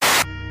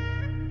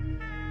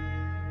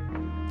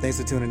Thanks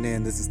for tuning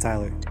in. This is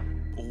Tyler.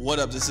 What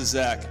up? This is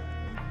Zach.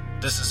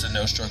 This is a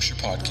No Structure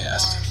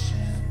podcast.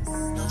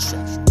 No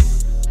structure.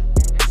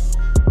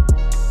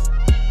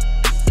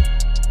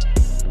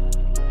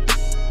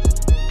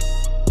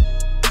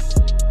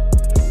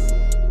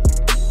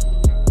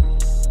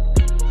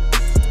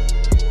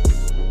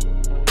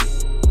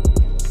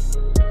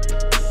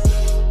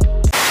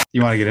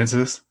 You want to get into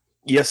this?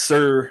 Yes,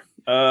 sir.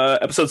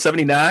 Episode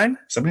 79.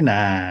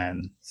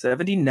 79.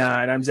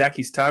 79. I'm Zach.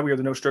 He's Ty. We are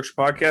the No Structure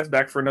podcast.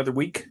 Back for another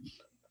week.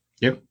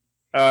 Yep.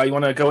 You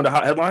want to go into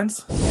hot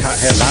headlines? Hot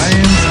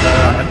headlines.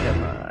 Hot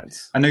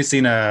headlines. I know you've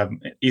seen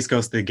East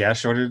Coast, the gas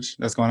shortage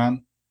that's going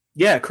on.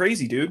 Yeah,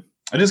 crazy, dude.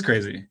 It is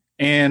crazy.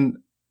 And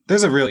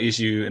there's a real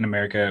issue in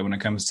America when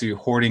it comes to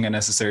hoarding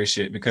unnecessary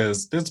shit,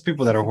 because there's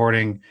people that are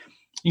hoarding,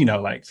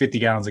 like 50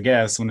 gallons of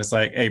gas when it's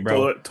like, hey,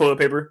 bro. Toilet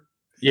paper.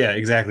 Yeah,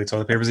 exactly.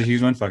 Toilet paper is a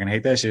huge one. Fucking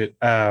hate that shit.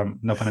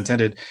 No pun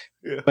intended.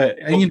 Yeah. But,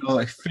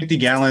 like 50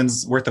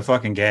 gallons worth of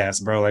fucking gas,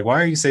 bro. Like,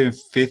 why are you saving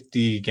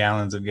 50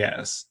 gallons of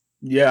gas?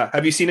 Yeah.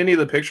 Have you seen any of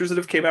the pictures that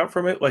have came out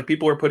from it? Like,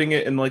 people are putting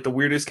it in like the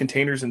weirdest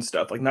containers and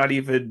stuff. Like, not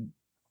even.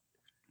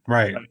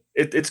 Right.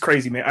 It's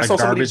crazy, man. I saw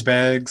garbage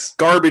bags.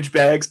 Garbage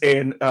bags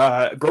and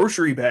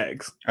grocery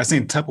bags. I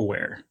seen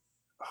Tupperware.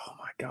 Oh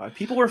my God.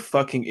 People are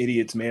fucking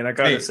idiots, man. I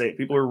gotta say,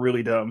 people are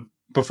really dumb.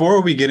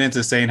 Before we get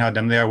into saying how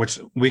dumb they are, which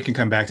we can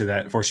come back to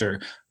that for sure.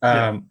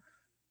 I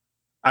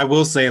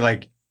will say,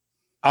 like,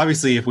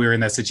 obviously, if we were in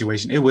that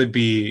situation, it would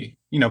be,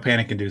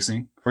 panic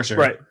inducing for sure.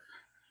 Right.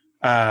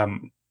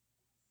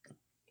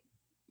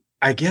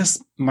 I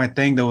guess my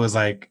thing though was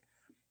like,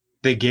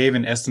 they gave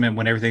an estimate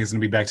when everything's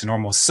going to be back to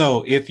normal.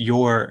 So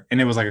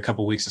and it was like a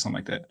couple weeks or something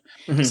like that.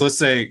 Mm-hmm. So let's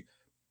say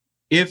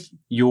if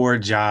your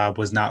job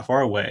was not far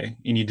away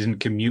and you didn't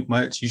commute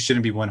much, you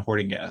shouldn't be one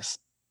hoarding gas.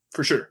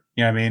 For sure.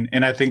 You know what I mean?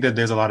 And I think that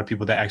there's a lot of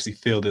people that actually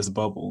feel this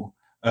bubble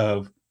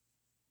of,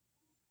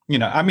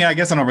 I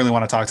guess I don't really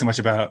want to talk too much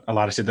about a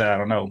lot of shit that I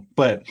don't know,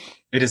 but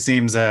it just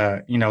seems,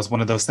 it's one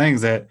of those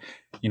things that,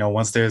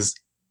 once there's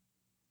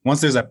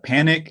a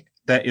panic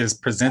that is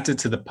presented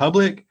to the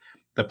public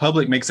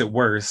makes it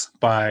worse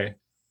by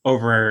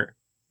over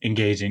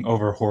engaging,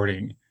 over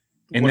hoarding.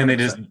 And 100%.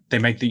 Then they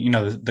make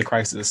the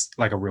crisis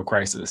like a real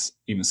crisis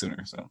even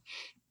sooner. So.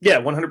 Yeah,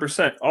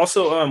 100%.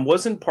 Also,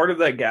 wasn't part of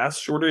that gas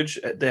shortage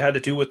that had to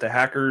do with the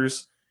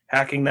hackers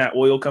hacking that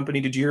oil company?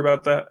 Did you hear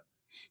about that?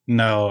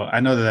 No, I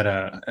know that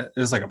it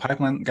was like a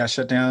pipeline got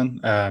shut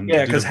down.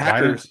 Because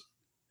hackers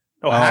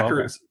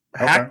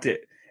hacked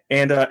it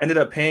and ended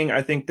up paying.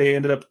 I think they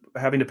ended up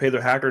having to pay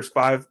their hackers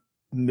 $5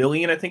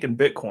 million, I think, in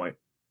Bitcoin.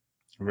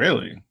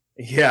 Really?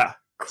 Yeah,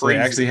 crazy. So they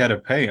actually had to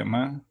pay him,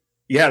 huh?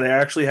 Yeah, they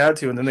actually had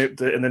to, and then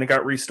it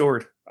got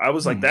restored. I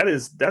was like,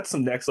 that's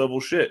some next level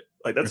shit.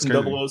 Like that's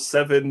some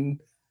 007.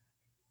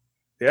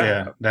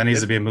 Yeah, that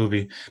needs to be a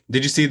movie.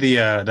 Did you see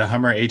the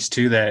Hummer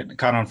H2 that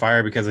caught on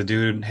fire because a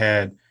dude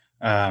had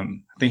I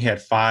think he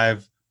had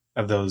 5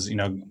 of those,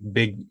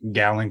 big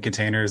gallon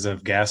containers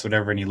of gas,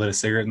 whatever, and he lit a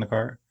cigarette in the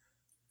car?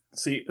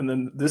 See, and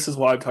then this is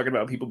why I'm talking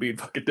about people being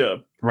fucking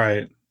dumb.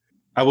 Right.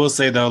 I will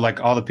say though, like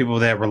all the people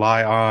that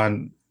rely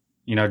on,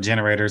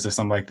 generators or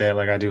something like that,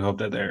 like I do hope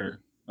that they're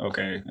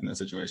okay in that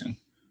situation.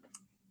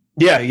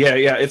 Yeah.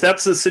 If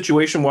that's the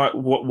situation,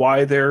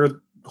 why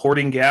they're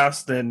hoarding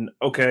gas, then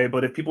okay.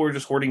 But if people are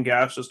just hoarding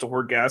gas just to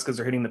hoard gas because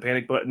they're hitting the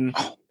panic button.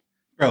 Oh,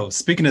 bro,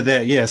 speaking of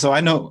that, yeah. So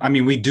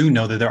we do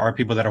know that there are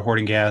people that are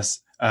hoarding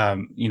gas,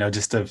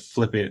 just to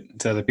flip it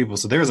to other people.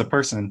 So there was a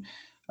person,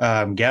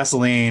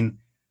 gasoline.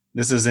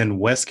 This is in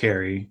West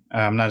Cary.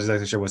 I'm not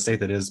exactly sure what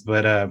state that is,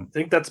 but I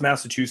think that's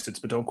Massachusetts,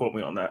 but don't quote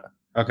me on that.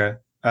 Okay.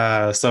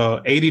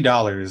 So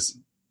 $80.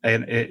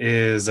 And it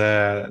is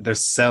they're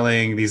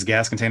selling these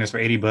gas containers for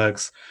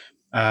 $80,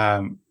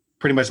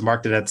 pretty much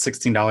marked it at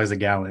 $16 a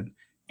gallon.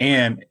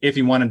 And if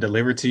you want to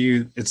deliver to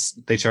you,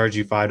 they charge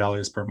you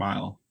 $5 per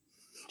mile.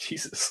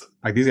 Jesus.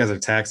 Like these guys are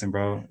taxing,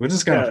 bro. We're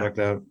just kind of fucked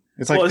up.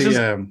 It's like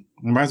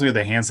reminds me of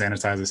the hand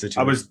sanitizer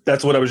situation.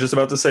 That's what I was just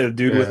about to say. The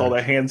dude with all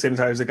that hand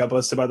sanitizer that got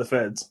busted by the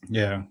feds.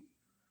 Yeah.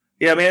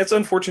 Yeah, man, it's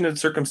unfortunate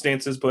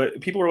circumstances,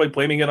 but people are like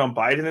blaming it on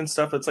Biden and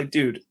stuff. It's like,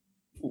 dude,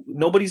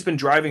 nobody's been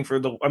driving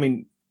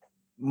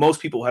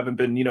most people haven't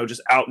been, just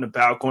out and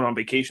about going on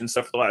vacation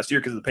stuff for the last year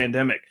because of the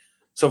pandemic.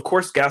 So of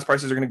course, gas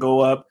prices are going to go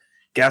up.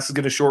 Gas is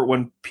going to short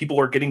when people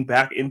are getting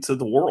back into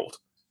the world.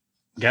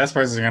 Gas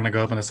prices are going to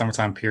go up in the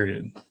summertime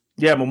period.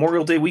 Yeah,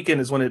 Memorial Day weekend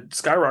is when it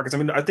skyrockets.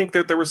 I think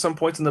that there were some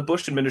points in the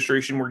Bush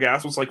administration where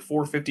gas was like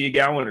 $4.50 a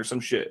gallon or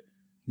some shit.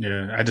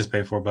 Yeah, I just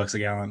paid $4 a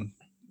gallon.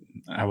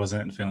 I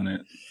wasn't feeling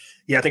it.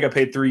 Yeah, I think I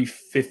paid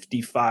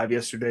 $3.55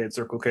 yesterday at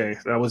Circle K.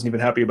 I wasn't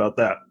even happy about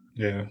that.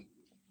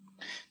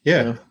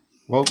 Yeah.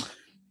 Well.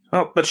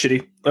 Oh, that's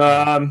shitty.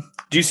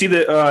 Do you see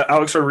that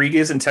Alex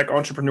Rodriguez and tech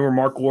entrepreneur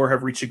Mark War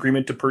have reached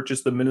agreement to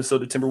purchase the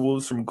Minnesota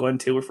Timberwolves from Glenn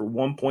Taylor for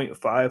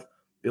 $1.5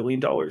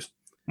 billion?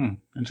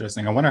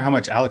 Interesting. I wonder how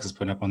much Alex is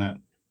putting up on that.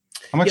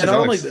 How much is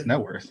Alex's net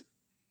worth?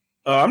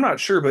 I'm not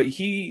sure, but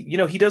he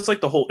does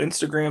like the whole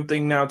Instagram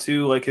thing now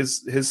too. Like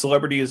his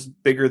celebrity is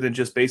bigger than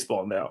just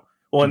baseball now.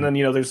 Well, and then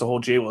there's the whole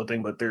J-Lo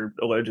thing, but they're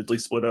allegedly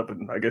split up,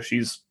 and I guess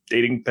she's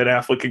dating Ben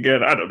Affleck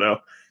again. I don't know.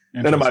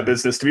 None of my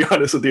business, to be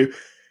honest with you,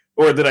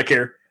 or did I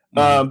care?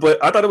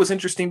 But I thought it was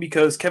interesting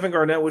because Kevin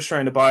Garnett was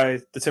trying to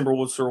buy the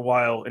Timberwolves for a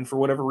while, and for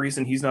whatever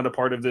reason, he's not a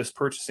part of this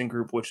purchasing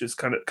group, which is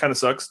kind of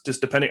sucks. Just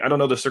depending, I don't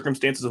know the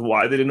circumstances of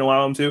why they didn't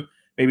allow him to.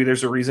 Maybe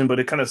there's a reason, but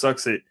it kind of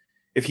sucks that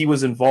if he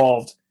was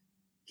involved,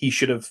 he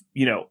should have,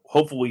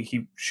 hopefully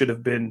he should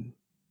have been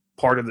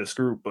part of this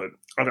group. But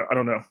I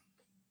don't know.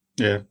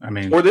 Yeah, I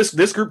mean, or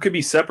this group could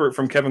be separate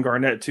from Kevin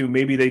Garnett too.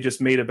 Maybe they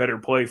just made a better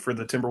play for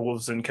the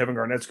Timberwolves than Kevin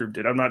Garnett's group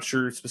did. I'm not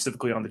sure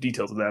specifically on the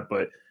details of that,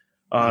 but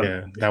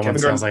yeah, that one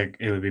sounds like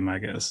it would be my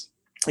guess.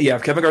 Yeah,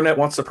 if Kevin Garnett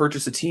wants to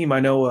purchase a team,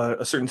 I know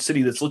a certain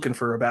city that's looking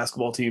for a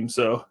basketball team.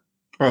 So,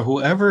 bro,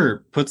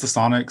 whoever puts the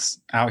Sonics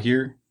out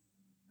here,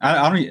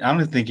 I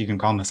don't think you can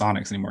call them the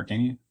Sonics anymore,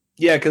 can you?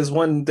 Yeah, because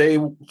when they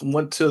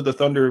went to the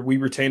Thunder, we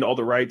retained all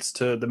the rights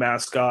to the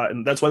mascot,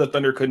 and that's why the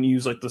Thunder couldn't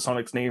use like the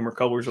Sonics name or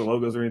colors or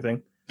logos or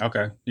anything.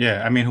 Okay,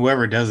 yeah, I mean,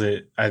 whoever does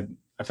it, I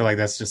feel like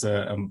that's just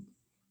a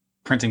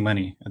printing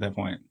money at that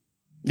point.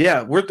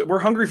 Yeah, we're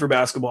hungry for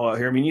basketball out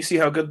here. I mean, you see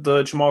how good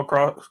the Jamal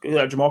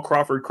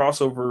Crawford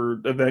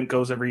crossover event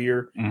goes every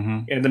year,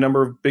 and the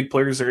number of big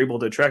players they're able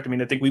to attract. I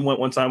mean, I think we went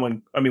one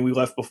time we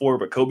left before,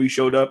 but Kobe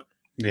showed up.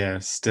 Yeah,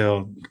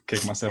 still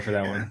kick myself for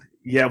that one.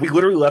 Yeah, we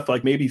literally left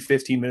like maybe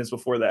 15 minutes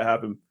before that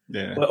happened.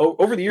 Yeah, but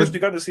over the years, we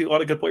got to see a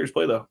lot of good players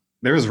play, though.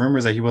 There was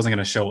rumors that he wasn't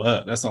going to show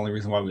up. That's the only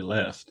reason why we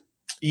left.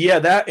 Yeah,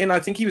 that, and I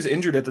think he was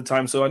injured at the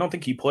time, so I don't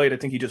think he played. I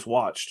think he just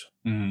watched.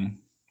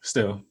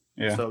 Still,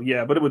 yeah. So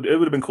yeah, but it would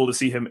have been cool to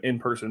see him in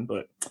person.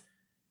 But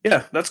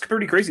yeah, that's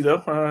pretty crazy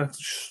though.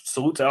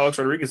 Salute to Alex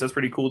Rodriguez. That's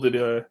pretty cool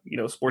that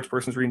sports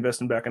persons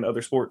reinvesting back into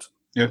other sports.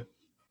 Yeah.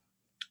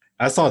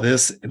 I saw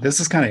this. This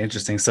is kind of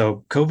interesting.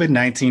 So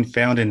COVID-19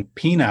 found in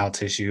penile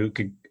tissue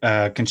could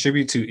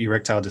contribute to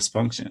erectile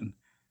dysfunction.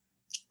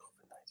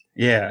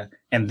 Yeah.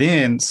 And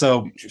then,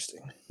 so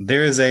interesting.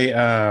 There is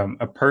a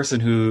person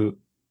who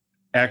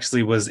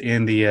actually was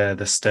in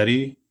the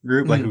study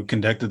group, like who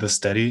conducted the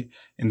study.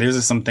 And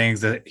there's some things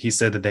that he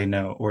said that they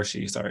know, or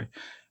she, sorry.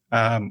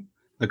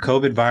 The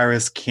COVID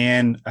virus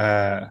can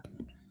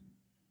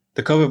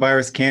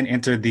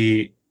enter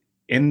the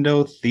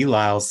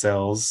endothelial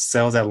cells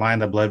that line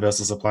the blood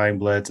vessels supplying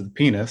blood to the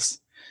penis.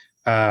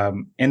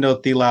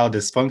 Endothelial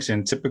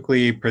dysfunction,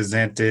 typically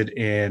presented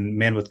in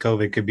men with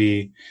COVID, could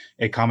be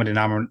a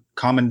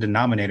common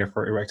denominator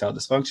for erectile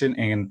dysfunction,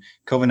 and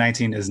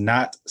COVID-19 is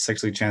not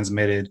sexually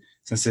transmitted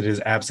since it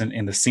is absent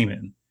in the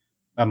semen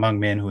among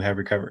men who have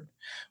recovered,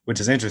 which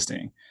is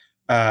interesting.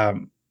 But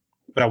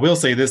I will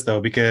say this, though,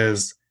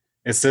 because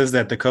it says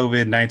that the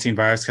COVID-19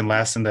 virus can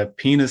last in the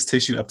penis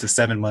tissue up to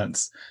 7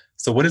 months.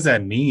 So what does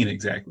that mean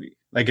exactly?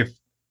 Like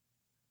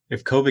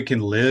if COVID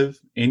can live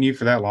in you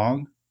for that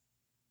long?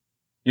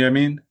 You know what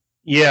I mean?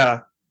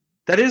 Yeah,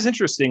 that is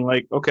interesting.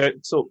 Like, okay,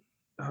 so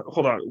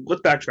hold on.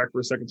 Let's backtrack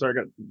for a second. Sorry,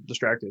 I got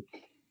distracted.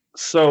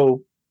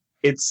 So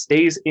it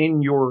stays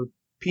in your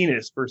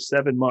penis for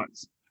 7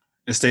 months.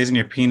 It stays in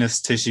your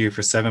penis tissue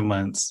for 7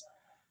 months.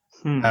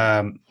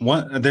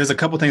 There's a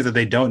couple things that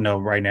they don't know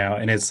right now,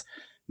 and it's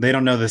they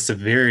don't know the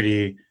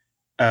severity.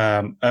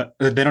 They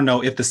don't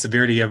know if the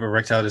severity of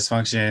erectile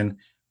dysfunction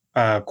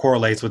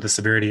correlates with the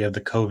severity of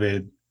the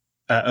COVID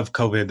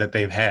that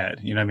they've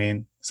had. You know what I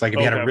mean? It's like if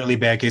you had a really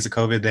bad case of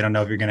COVID, they don't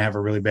know if you're going to have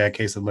a really bad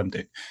case of limp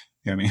dick.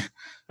 You know what I mean?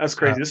 That's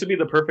crazy. This would be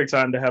the perfect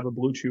time to have a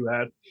Blue Chew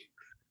ad.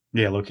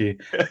 Yeah, low key.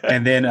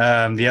 And then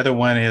the other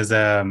one is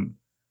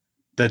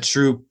the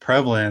true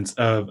prevalence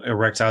of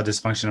erectile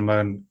dysfunction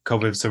among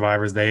COVID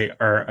survivors they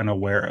are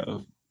unaware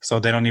of. So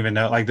they don't even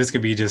know. Like this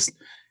could be just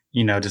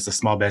a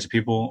small batch of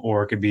people,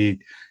 or it could be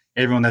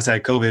everyone that's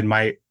had COVID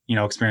might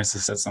experience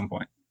this at some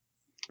point.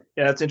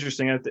 Yeah, that's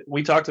interesting.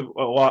 We talked a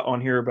lot on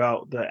here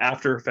about the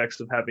after effects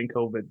of having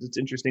COVID. It's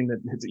interesting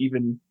that it's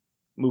even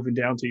moving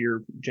down to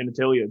your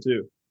genitalia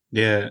too.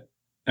 Yeah.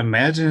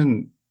 Not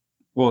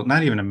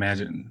even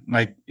imagine.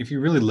 Like if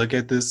you really look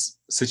at this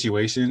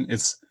situation,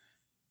 it's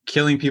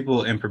killing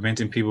people and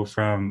preventing people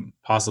from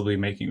possibly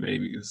making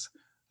babies.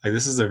 Like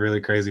this is a really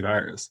crazy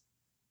virus.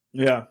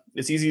 Yeah.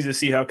 It's easy to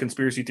see how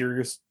conspiracy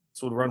theorists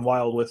would run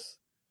wild with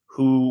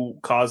who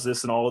caused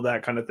this and all of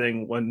that kind of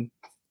thing when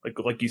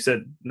like you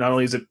said, not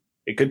only is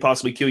it could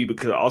possibly kill you, but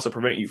could also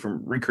prevent you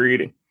from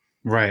recreating.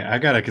 Right. I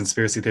got a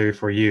conspiracy theory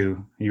for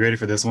you. You ready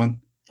for this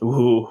one?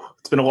 Ooh,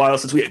 it's been a while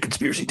since we had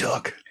conspiracy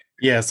talk.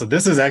 Yeah, so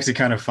this is actually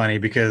kind of funny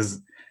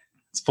because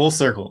it's full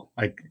circle.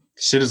 Like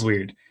shit is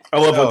weird. I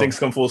love when things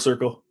come full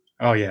circle.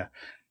 Oh yeah.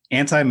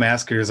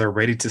 Anti-maskers are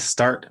ready to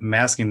start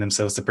masking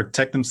themselves to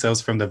protect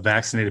themselves from the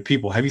vaccinated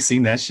people. Have you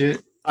seen that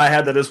shit? I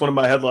had that as one of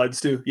my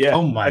headlines too. Yeah.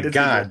 Oh my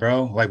God,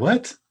 bro. Like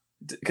what?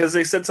 Because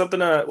they said something.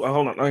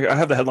 Hold on. I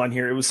have the headline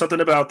here. It was something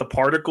about the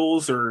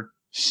particles or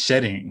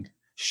shedding.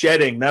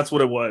 That's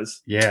what it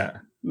was. Yeah.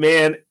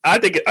 Man, I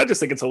just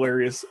think it's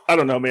hilarious. I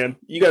don't know, man.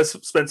 You guys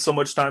spent so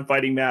much time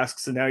fighting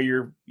masks, and now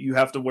you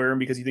have to wear them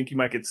because you think you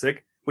might get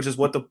sick, which is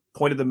what the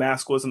point of the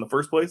mask was in the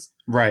first place.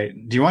 Right.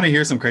 Do you want to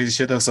hear some crazy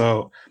shit though?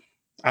 So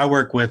I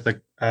work with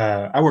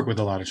I work with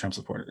a lot of Trump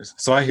supporters,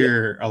 so I Yeah.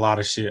 hear a lot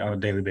of shit on a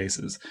daily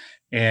basis.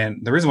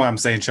 And the reason why I'm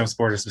saying Trump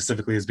supporters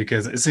specifically is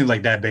because it seems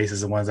like that base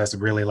is the ones that's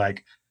really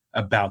like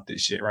about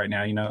this shit right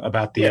now. You know,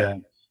 about the Yeah.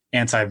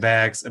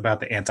 anti-vax, about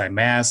the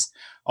anti-mask,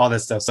 all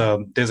that stuff.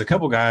 So there's a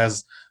couple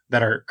guys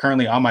that are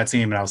currently on my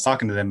team, and I was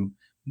talking to them.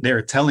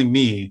 They're telling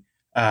me,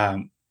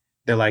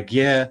 they're like,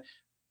 yeah,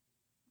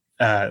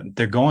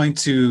 they're going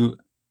to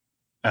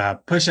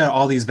push out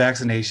all these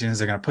vaccinations.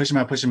 They're going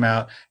to push them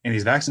out, and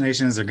these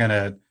vaccinations are going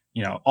to,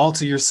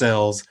 alter your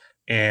cells,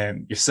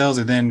 and your cells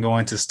are then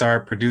going to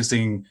start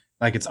producing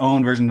like its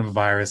own version of a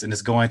virus, and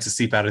it's going to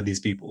seep out of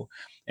these people.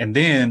 And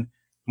then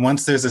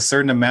once there's a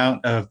certain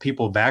amount of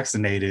people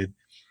vaccinated,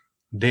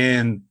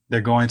 then they're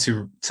going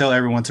to tell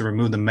everyone to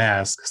remove the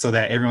mask so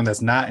that everyone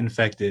that's not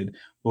infected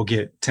will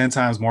get 10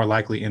 times more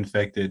likely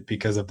infected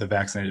because of the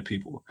vaccinated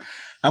people.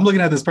 I'm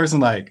looking at this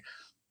person like,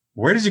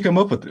 where did you come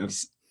up with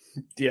this?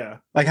 Yeah.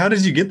 Like, how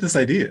did you get this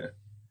idea?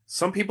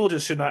 Some people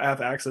just should not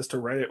have access to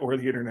Reddit or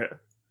the internet.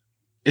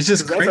 It's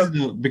just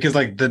crazy because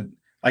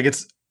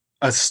it's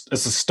a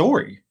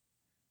story.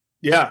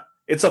 Yeah.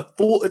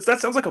 That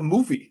sounds like a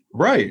movie.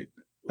 Right.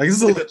 Like, this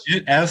is a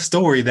legit ass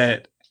story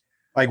that,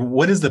 like,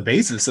 what is the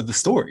basis of the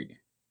story?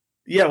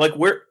 Yeah, like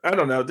I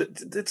don't know.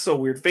 It's so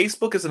weird.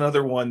 Facebook is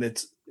another one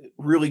that's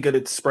really good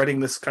at spreading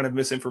this kind of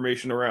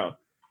misinformation around.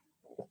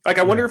 Like,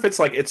 I wonder if it's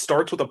like it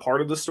starts with a part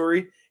of the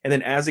story, and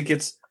then as it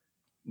gets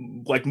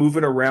like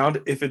moving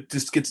around, if it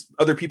just gets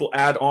other people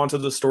add on to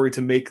the story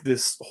to make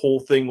this whole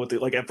thing with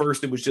it. Like, at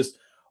first it was just,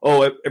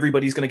 oh,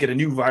 everybody's going to get a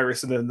new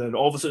virus, and then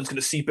all of a sudden it's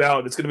going to seep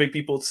out. It's going to make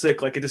people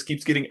sick. Like, it just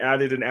keeps getting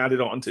added and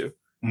added onto.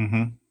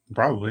 Mm-hmm.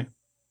 Probably.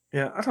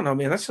 Yeah, I don't know,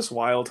 man. That's just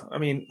wild. I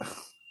mean,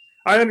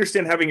 I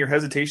understand having your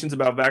hesitations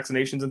about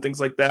vaccinations and things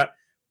like that,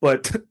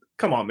 but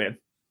come on, man.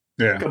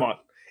 Yeah. Come on.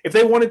 If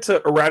they wanted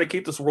to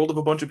eradicate this world of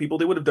a bunch of people,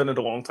 they would have done it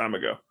a long time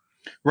ago.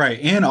 Right.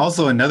 And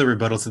also another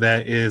rebuttal to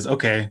that is,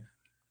 okay,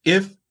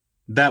 if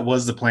that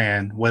was the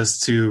plan, was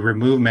to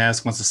remove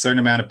masks once a certain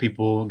amount of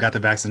people got the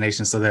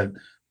vaccination so that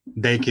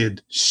they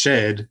could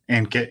shed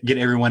and get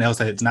everyone else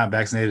that's not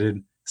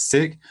vaccinated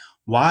sick,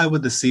 why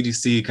would the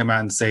CDC come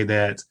out and say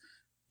that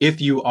if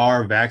you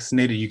are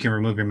vaccinated, you can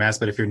remove your mask,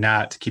 but if you're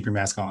not, keep your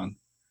mask on?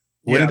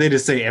 Wouldn't they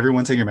just say,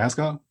 everyone take your mask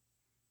off?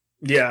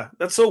 Yeah,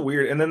 that's so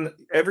weird. And then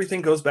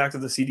everything goes back to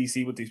the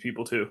CDC with these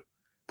people too.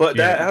 But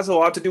that has a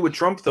lot to do with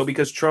Trump, though,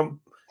 because Trump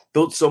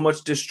built so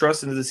much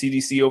distrust into the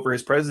CDC over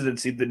his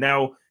presidency that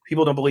now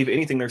people don't believe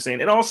anything they're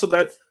saying. And also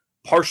that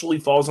partially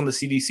falls on the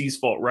CDC's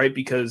fault, right?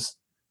 Because,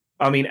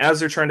 I mean,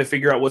 as they're trying to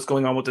figure out what's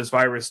going on with this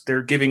virus,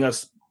 they're giving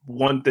us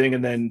one thing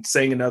and then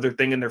saying another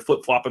thing, and they're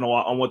flip-flopping a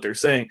lot on what they're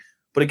saying.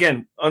 But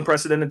again,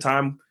 unprecedented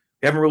time.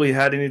 We haven't really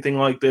had anything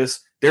like this.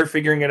 They're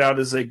figuring it out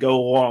as they go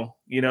along,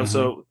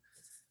 So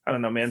I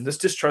don't know, man. This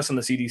distrust in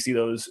the CDC,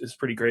 though, is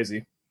pretty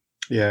crazy.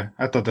 Yeah,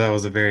 I thought that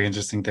was a very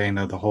interesting thing,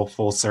 though, the whole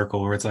full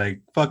circle where it's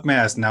like, fuck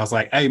masks. And I was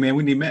like, hey, man,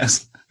 we need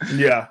masks.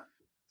 Yeah.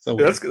 So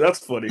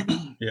that's funny.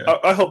 Yeah.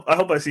 I hope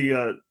I see,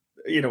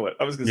 you know what?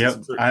 I was going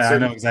to say. I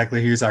know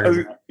exactly who you're talking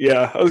about.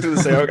 Yeah, I was going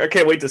to say, I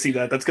can't wait to see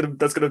that. That's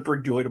gonna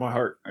bring joy to my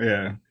heart.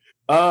 Yeah.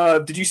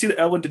 Did you see that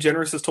Ellen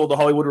DeGeneres has told the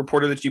Hollywood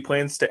Reporter that she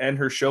plans to end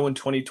her show in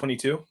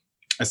 2022?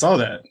 I saw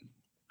that.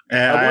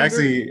 And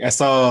I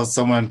saw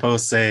someone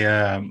post say,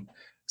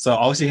 so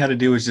all she had to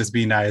do was just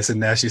be nice, and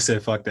now she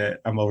said, "Fuck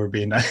that! I'm over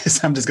being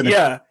nice. I'm just gonna."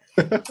 Yeah,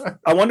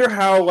 I wonder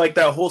how like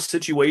that whole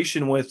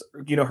situation with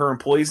her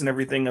employees and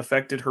everything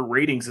affected her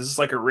ratings. Is this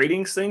like a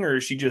ratings thing, or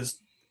is she just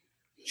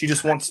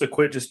wants to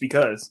quit just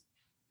because?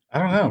 I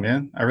don't know,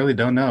 man. I really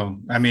don't know.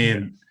 I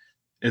mean,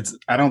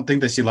 I don't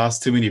think that she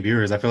lost too many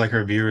viewers. I feel like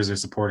her viewers are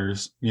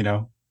supporters.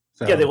 So,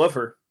 yeah, they love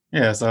her.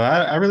 Yeah, so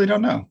I really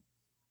don't know.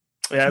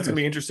 Yeah, it's gonna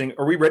be interesting.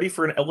 Are we ready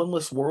for an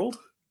Ellen-less world?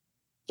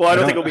 Well, I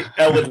don't think it'll be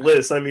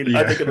Ellen-less. I mean,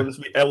 I think it'll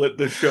just be Ellen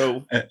the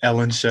show.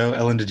 Ellen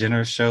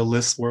DeGeneres show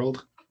list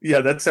world.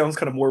 Yeah, that sounds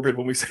kind of morbid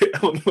when we say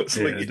Ellen-less.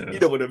 Yeah, you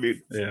know what I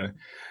mean? Yeah.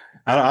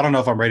 I don't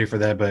know if I'm ready for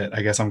that, but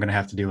I guess I'm going to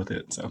have to deal with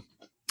it. So.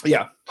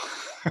 Yeah.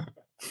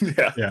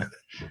 Yeah. Yeah.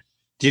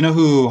 Do you know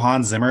who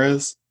Hans Zimmer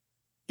is?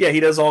 Yeah,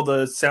 he does all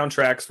the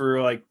soundtracks for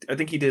I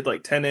think he did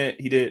Tenet.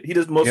 He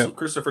does most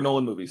Christopher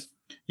Nolan movies.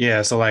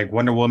 Yeah, so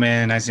Wonder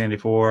Woman,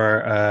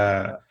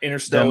 1994,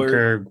 Interstellar,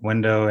 Dunkirk,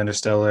 Window,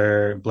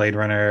 Interstellar, Blade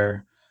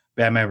Runner,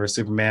 Batman vs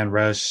Superman,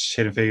 Rush,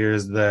 Hidden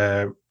Figures,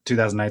 the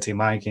 2019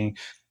 Lion King.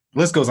 The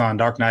list goes on.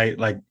 Dark Knight,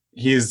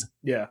 he's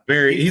that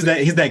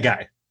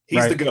guy.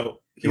 He's the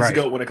GOAT. He's the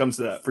GOAT when it comes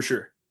to that, for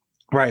sure.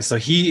 Right. So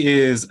he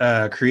is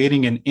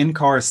creating an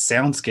in-car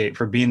soundscape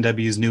for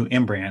BMW's new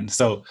M brand.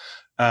 So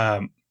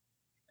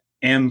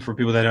M, for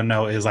people that don't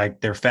know, is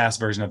their fast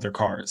version of their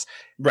cars.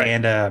 Right.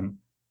 And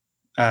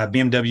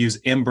BMW's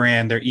M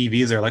brand, their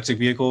EVs, their electric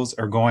vehicles,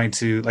 are going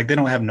to they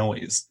don't have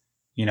noise,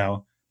 Yeah.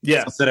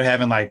 So instead of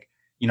having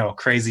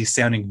crazy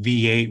sounding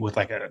V8 with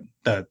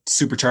the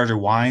supercharger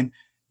whine,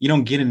 you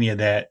don't get any of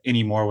that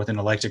anymore with an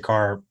electric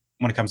car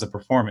when it comes to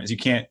performance. You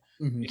can't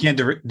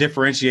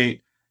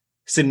differentiate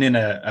sitting in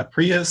a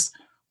Prius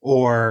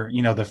or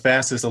the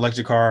fastest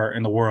electric car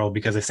in the world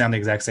because they sound the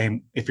exact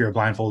same if you're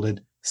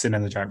blindfolded sitting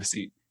in the driver's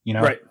seat, you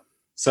know? Right.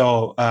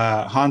 So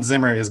Hans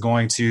Zimmer is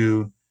going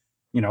to,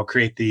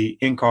 create the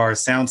in-car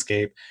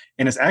soundscape.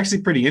 And it's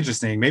actually pretty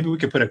interesting. Maybe we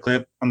could put a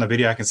clip on the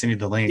video. I can send you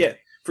the link. Yeah,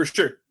 for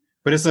sure.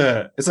 But it's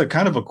a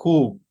kind of a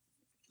cool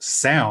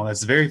sound.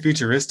 It's very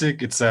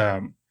futuristic. It's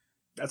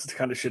that's the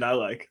kind of shit I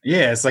like.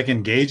 Yeah, it's like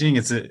engaging.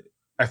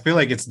 I feel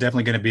like it's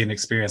definitely going to be an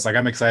experience. Like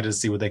I'm excited to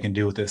see what they can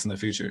do with this in the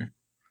future.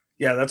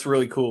 Yeah, that's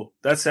really cool.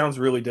 That sounds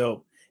really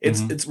dope.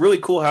 It's really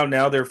cool how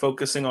now they're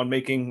focusing on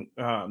making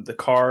the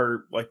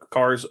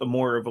cars a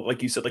more of a,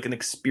 like you said, like an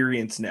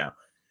experience now.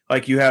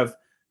 Like you have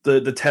the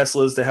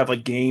Teslas that have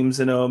like games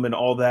in them and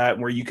all that,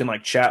 where you can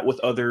like chat with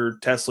other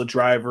Tesla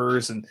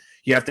drivers, and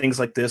you have things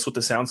like this with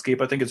the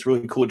soundscape. I think it's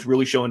really cool. It's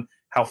really showing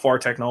how far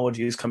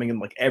technology is coming in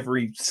like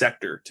every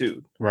sector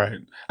too. Right.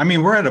 I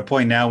mean, we're at a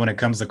point now when it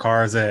comes to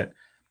cars that,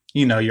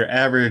 your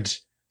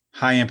average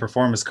high-end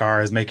performance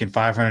car is making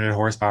 500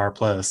 horsepower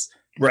plus.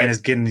 Right. And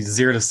it's getting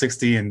 0 to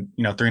 60 in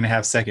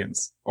 3.5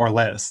 seconds or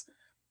less.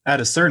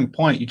 At a certain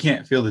point, you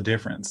can't feel the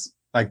difference.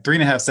 Like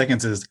 3.5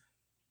 seconds is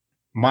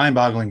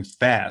mind-boggling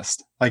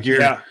fast. Like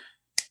you're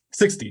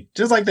 60,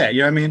 just like that.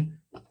 You know what I mean?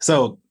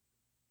 So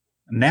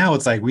now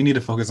it's like we need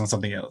to focus on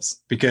something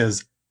else,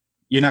 because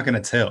you're not going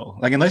to tell.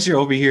 Like unless you're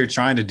over here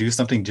trying to do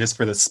something just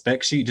for the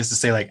spec sheet, just to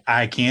say like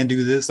I can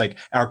do this. Like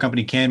our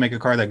company can make a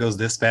car that goes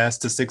this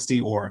fast to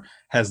 60 or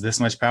has this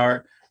much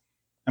power.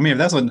 I mean, if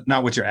that's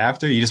not what you're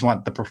after, you just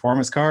want the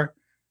performance car,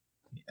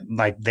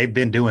 like they've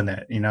been doing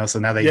that, so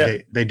now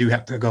they do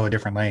have to go a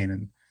different lane,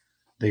 and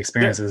the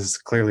experience is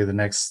clearly the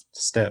next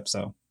step.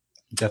 So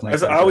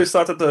definitely. I always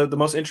thought that the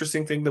most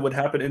interesting thing that would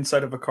happen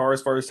inside of a car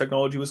as far as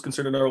technology was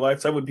concerned in our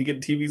lifetime would be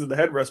getting TVs in the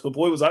headrest, but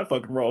boy, was I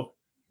fucking wrong.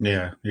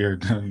 Yeah, you're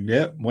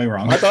way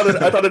wrong. I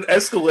thought an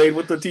Escalade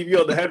with the TV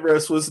on the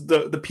headrest was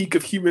the peak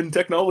of human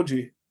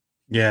technology.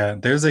 Yeah,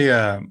 there's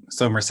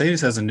so Mercedes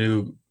has a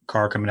new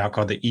car coming out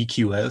called the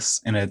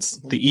EQS, and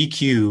the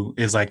EQ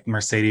is like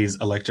Mercedes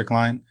electric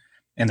line,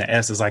 and the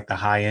S is like the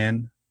high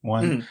end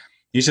one.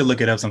 You should look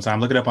it up sometime.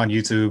 Look it up on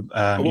YouTube.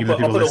 I'll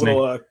put a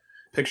little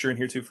picture in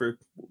here too for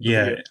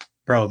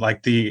bro.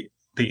 Like the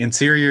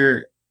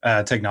interior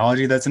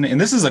technology that's in it,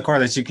 and this is a car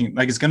that you can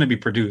like. It's going to be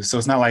produced, so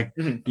it's not like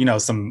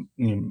some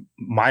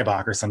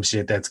Maybach or some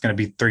shit that's going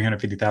to be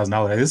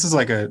 $350,000. This is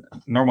like a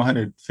normal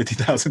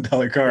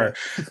 $150,000 car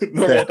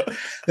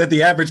that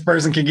the average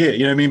person can get.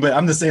 You know what I mean? But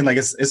I'm just saying, like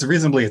it's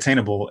reasonably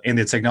attainable, and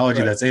the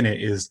technology that's in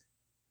it is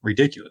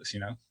ridiculous.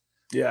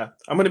 Yeah,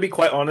 I'm going to be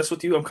quite honest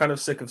with you. I'm kind of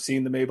sick of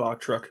seeing the Maybach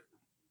truck.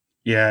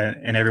 Yeah,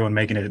 and everyone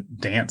making it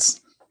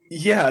dance.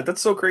 Yeah,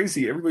 that's so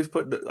crazy. Everybody's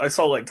I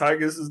saw like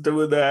Tigers is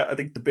doing that. I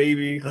think the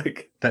baby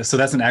like that. So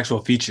that's an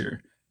actual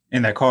feature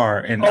in that car.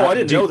 And I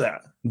didn't know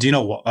that. Do you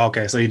know?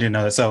 Okay, so you didn't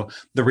know that. So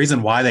the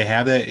reason why they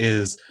have that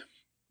is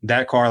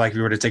that car, like if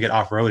you were to take it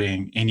off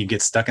roading and you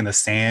get stuck in the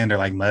sand or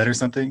like mud or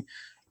something,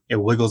 it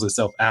wiggles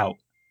itself out.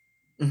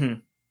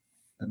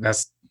 Mm-hmm.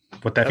 That's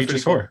what that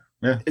feature's for.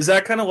 Yeah. Is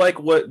that kind of like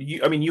what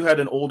you had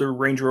an older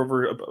Range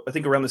Rover, I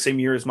think around the same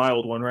year as my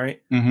old one, right?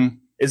 Mm-hmm.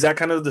 Is that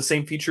kind of the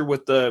same feature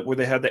with where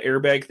they had the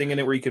airbag thing in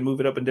it where you can move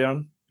it up and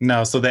down?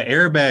 No, so the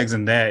airbags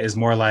in that is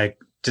more like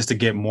just to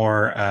get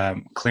more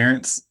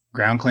clearance,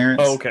 ground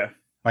clearance. Oh, okay.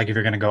 Like if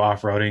you're going to go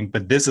off-roading.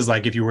 But this is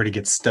like if you were to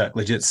get stuck,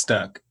 legit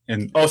stuck.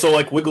 And so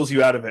like wiggles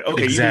you out of it.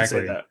 Okay,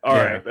 exactly. You did say that. All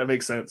right, that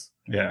makes sense.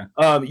 Yeah.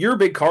 You're a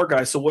big car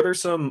guy. So what are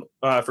some,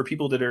 for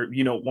people that are,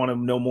 want to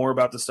know more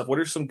about this stuff, what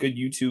are some good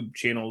YouTube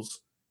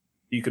channels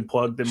you can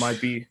plug that might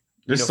be?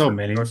 There's so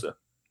many.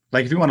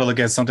 Like if you want to look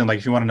at something, like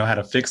if you want to know how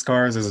to fix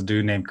cars, there's a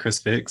dude named Chris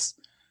Fix.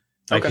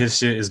 Like his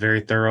shit is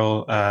very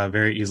thorough,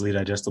 very easily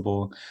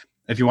digestible.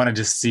 If you want to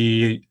just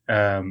see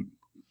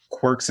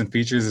quirks and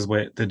features is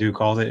what the dude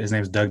calls it. His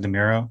name's Doug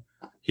DeMuro.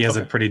 He has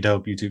a pretty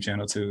dope YouTube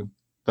channel too.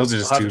 Those are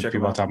just two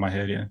people on top of my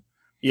head. Yeah.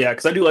 Yeah.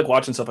 Cause I do like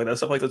watching stuff like that.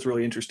 Stuff like that's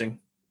really interesting.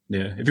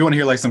 Yeah. If you want to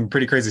hear like some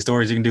pretty crazy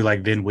stories, you can do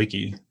like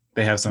VinWiki.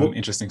 They have some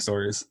interesting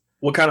stories.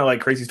 What kind of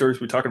like crazy stories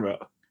are we talking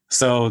about?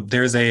 So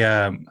there's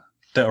the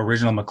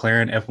original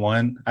McLaren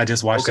F1. I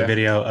just watched a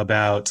video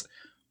about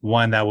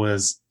one that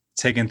was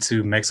taken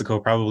to Mexico,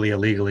 probably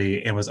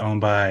illegally, and was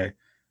owned by,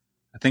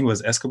 I think it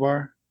was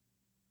Escobar.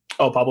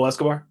 Oh, Pablo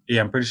Escobar?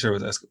 Yeah, I'm pretty sure it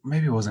was Escobar.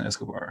 Maybe it wasn't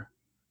Escobar.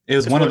 It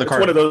was one of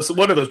the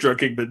one of those drug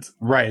kingpins.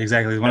 Right,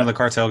 exactly. One of the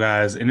cartel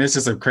guys. And it's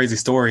just a crazy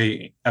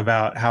story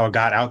about how it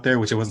got out there,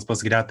 which it wasn't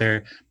supposed to get out there,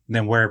 and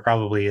then where it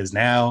probably is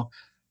now.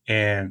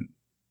 And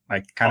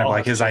like kind of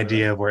like his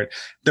idea of where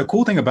the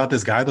cool thing about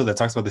this guy though that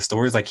talks about this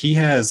story is like he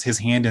has his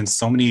hand in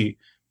so many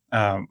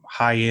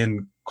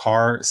high-end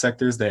car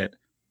sectors that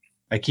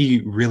like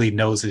he really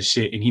knows his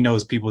shit, and he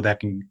knows people that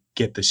can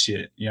get the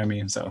shit. You know what I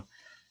mean? So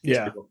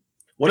yeah.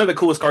 One of the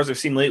coolest cars I've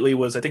seen lately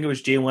was, I think it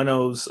was Jay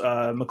Leno's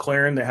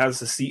McLaren that has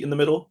the seat in the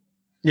middle.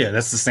 Yeah,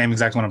 that's the same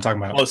exact one I'm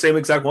talking about. Oh, same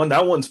exact one?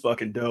 That one's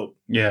fucking dope.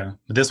 Yeah.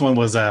 But this one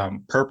was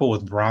purple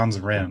with bronze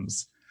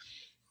rims.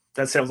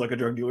 That sounds like a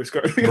drug dealer's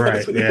car.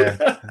 Right,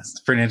 yeah. It's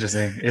pretty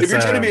interesting. If you're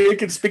trying to be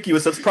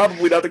inconspicuous, that's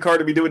probably not the car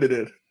to be doing it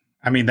in.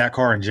 I mean, that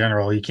car in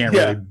general, you can't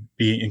really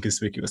be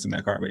inconspicuous in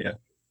that car, but yeah.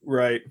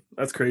 Right.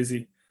 That's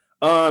crazy.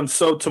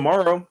 So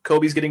tomorrow,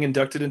 Kobe's getting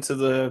inducted into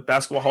the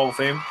Basketball Hall of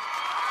Fame.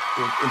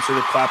 We'll insert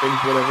a clapping,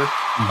 whatever.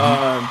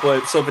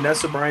 But so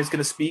Vanessa Bryant's going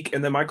to speak,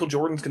 and then Michael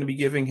Jordan's going to be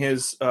giving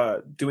his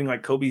doing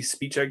like Kobe's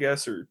speech, I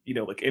guess, or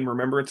like in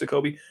remembrance of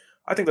Kobe.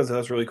 I think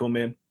that's really cool,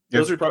 man.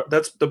 Yep.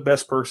 That's the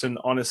best person,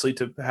 honestly,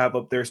 to have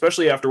up there,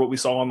 especially after what we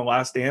saw on The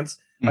Last Dance.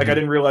 Like I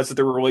didn't realize that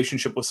their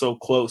relationship was so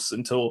close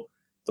until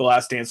The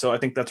Last Dance. So I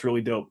think that's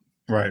really dope.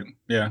 Right.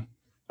 Yeah.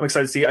 I'm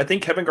excited to see. I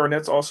think Kevin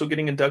Garnett's also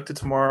getting inducted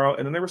tomorrow,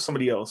 and then there was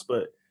somebody else,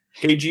 but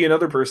KG,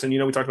 another person, we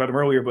talked about him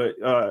earlier, but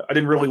I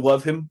didn't really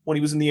love him when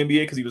he was in the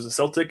NBA because he was a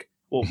Celtic.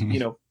 Well,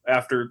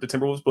 after the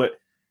Timberwolves, but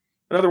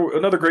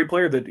another great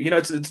player that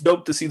it's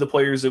dope to see the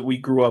players that we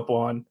grew up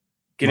on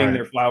getting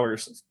their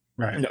flowers.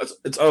 Right.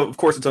 It's of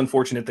course it's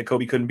unfortunate that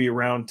Kobe couldn't be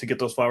around to get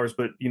those flowers,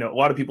 but a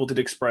lot of people did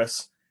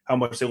express how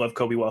much they loved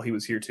Kobe while he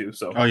was here too.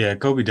 So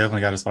Kobe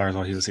definitely got his flowers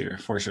while he was here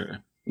for sure.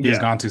 He was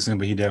gone too soon,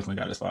 but he definitely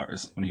got his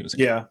flowers when he was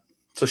here. Yeah.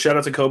 So shout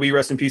out to Kobe.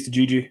 Rest in peace to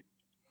Gigi.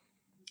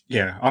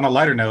 Yeah. On a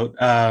lighter note,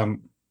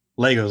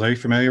 Legos. Are you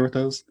familiar with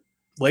those?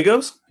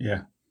 Legos?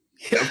 Yeah.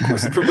 Yeah, of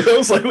course. I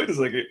was like, wait a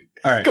second.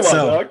 All right. Come on,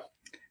 dog.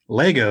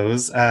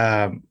 Legos.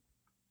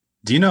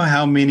 Do you know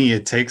how many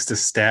it takes to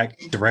stack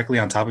directly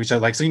on top of each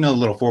other? Like, so the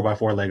little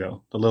 4x4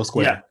 Lego, the little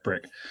square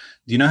brick.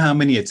 Do you know how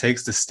many it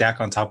takes to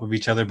stack on top of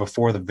each other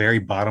before the very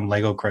bottom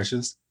Lego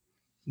crushes?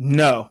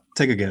 No.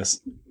 Take a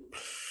guess.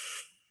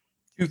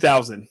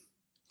 2,000.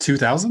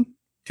 2,000?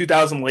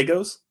 2,000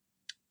 Legos?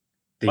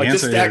 The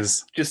answer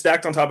is just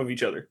stacked on top of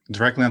each other.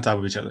 Directly on top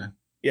of each other.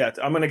 Yeah,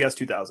 I'm going to guess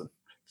 2,000.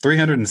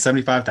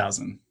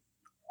 375,000.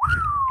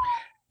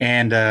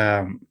 And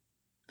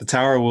the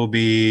tower will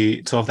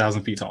be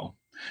 12,000 feet tall.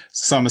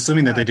 So I'm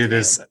assuming that they did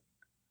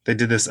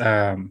this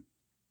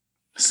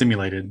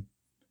simulated.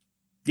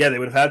 Yeah, they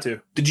would have had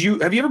to.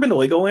 Have you ever been to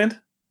Legoland?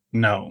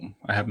 No,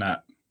 I have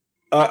not.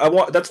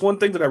 That's one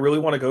thing that I really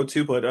want to go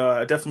to, but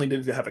I definitely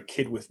need to have a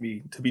kid with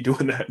me to be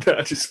doing that.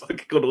 Not just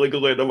fucking go to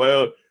Legoland on my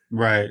own.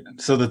 Right.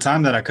 So the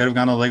time that I could have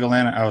gone to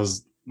Legoland, I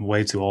was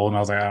way too old, and I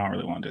was like, I don't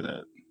really want to do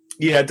that.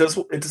 Yeah, it does.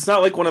 It's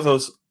not like one of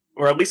those,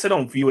 or at least I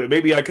don't view it.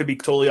 Maybe I could be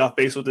totally off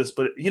base with this,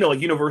 but like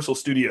Universal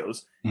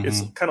Studios,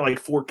 it's kind of like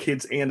for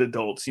kids and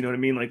adults. You know what I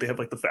mean? Like they have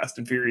like the Fast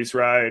and Furious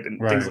ride and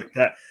things like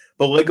that.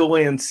 But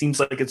Legoland seems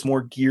like it's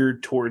more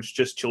geared towards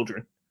just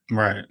children.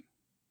 Right.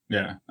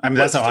 Yeah. I mean,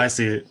 that's how I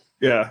see it.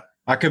 Yeah.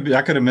 I could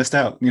have missed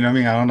out. You know what I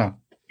mean? I don't know.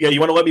 Yeah, you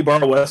want to let me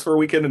borrow Wes for a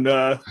weekend and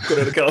go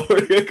to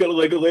California, go to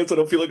Legoland so I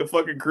don't feel like a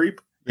fucking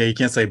creep? Yeah, you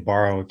can't say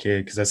borrow a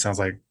kid because that sounds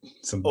like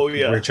some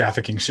weird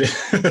trafficking shit.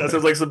 That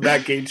sounds like some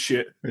backgate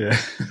shit. Yeah.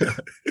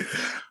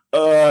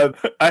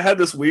 I had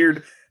this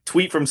weird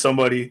tweet from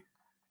somebody,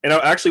 and I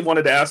actually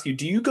wanted to ask you,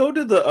 do you go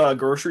to the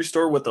grocery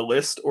store with a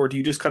list, or do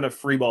you just kind of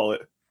freeball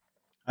it?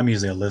 I'm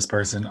usually a list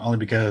person, only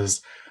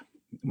because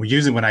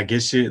usually when I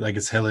get shit, like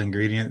it's hella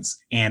ingredients,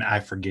 and I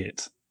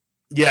forget.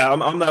 Yeah,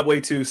 I'm that way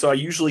too. So I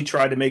usually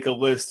try to make a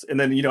list, and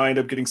then I end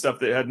up getting stuff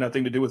that had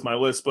nothing to do with my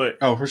list. But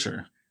for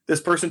sure.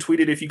 This person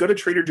tweeted, if you go to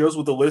Trader Joe's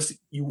with a list,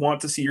 you want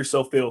to see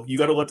yourself fail. You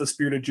got to let the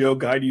spirit of Joe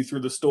guide you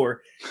through the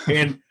store.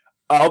 And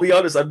I'll be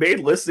honest, I made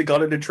lists that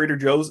got into Trader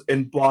Joe's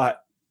and bought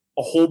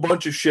a whole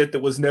bunch of shit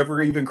that was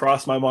never even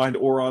crossed my mind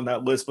or on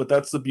that list. But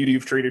that's the beauty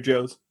of Trader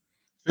Joe's.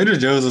 Trader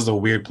Joe's is a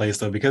weird place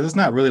though, because it's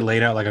not really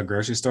laid out like a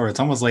grocery store. It's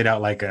almost laid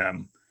out like a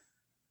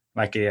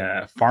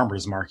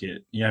farmer's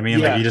market. You know what I mean?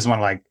 Yeah. Like you just want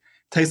to like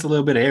taste a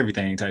little bit of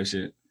everything type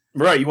shit.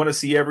 Right. You want to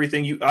see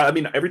everything.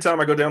 Every time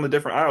I go down the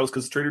different aisles,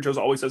 because Trader Joe's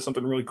always has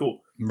something really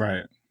cool.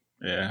 Right.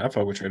 Yeah, I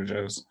fuck with Trader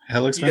Joe's.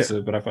 Hell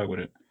expensive, but I fuck with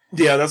it.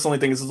 Yeah, that's the only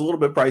thing. Is it's a little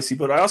bit pricey,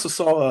 but I also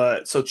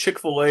saw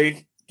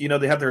Chick-fil-A,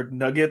 they have their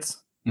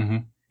nuggets. Mm-hmm.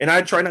 And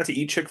I try not to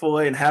eat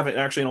Chick-fil-A and haven't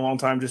actually in a long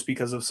time just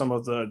because of some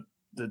of the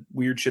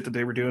weird shit that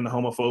they were doing, the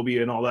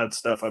homophobia and all that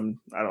stuff. I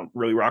don't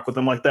really rock with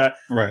them like that.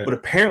 Right. But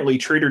apparently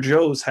Trader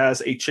Joe's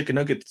has a chicken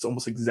nugget that's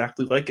almost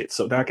exactly like it.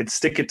 So now I can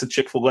stick it to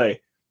Chick-fil-A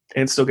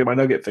and still get my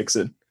nugget fixed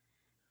in.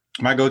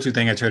 My go-to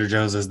thing at Trader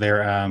Joe's is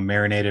their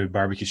marinated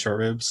barbecue short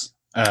ribs.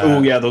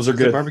 Yeah, those are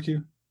good.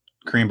 Barbecue?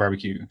 Korean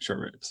barbecue short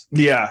ribs.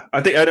 Yeah,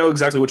 I think I know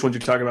exactly which ones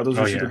you're talking about. Those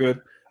are super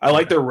good. I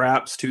like their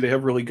wraps too. They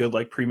have really good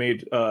like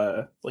pre-made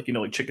like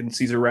chicken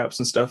Caesar wraps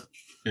and stuff.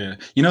 Yeah.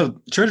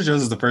 Trader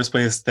Joe's is the first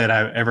place that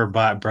I've ever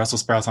bought Brussels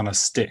sprouts on a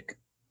stick.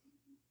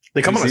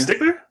 They come on a stick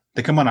there?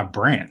 They come on a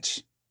branch.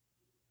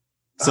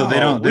 So they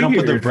don't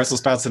put the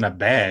Brussels sprouts in a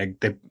bag.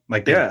 They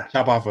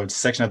chop off a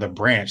section of the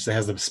branch that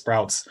has the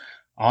sprouts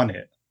on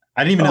it.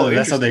 I didn't even know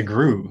that's how they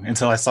grew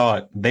until I saw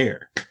it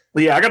there.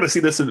 Well, yeah, I got to see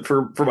this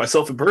for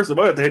myself in person.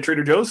 I have to hit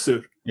Trader Joe's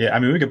soon. Yeah, I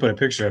mean, we could put a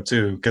picture up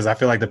too, because I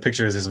feel like the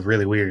picture is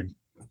really weird.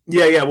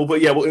 Yeah,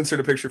 we'll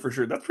insert a picture for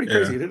sure. That's pretty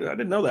crazy. I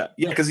didn't know that.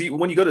 Yeah, because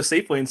when you go to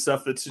Safeway and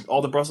stuff, it's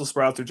all the Brussels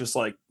sprouts are just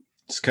like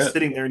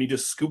sitting there, and you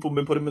just scoop them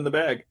and put them in the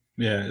bag.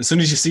 Yeah, as soon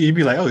as you see, you'd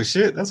be like, "Oh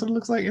shit, that's what it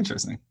looks like."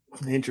 Interesting.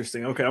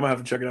 Okay, I'm gonna have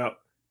to check it out.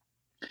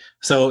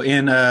 So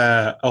in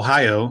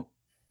Ohio,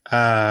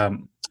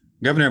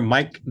 Governor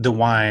Mike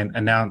DeWine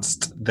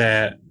announced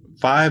that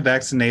 5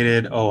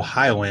 vaccinated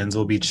Ohioans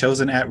will be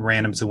chosen at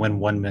random to win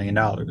 $1 million.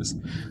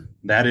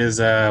 That is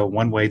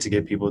one way to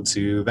get people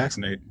to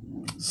vaccinate.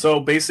 So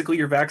basically,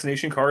 your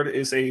vaccination card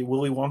is a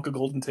Willy Wonka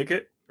golden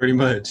ticket. Pretty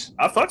much.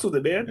 I fucks with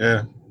it, man.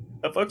 Yeah.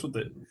 I fucks with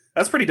it.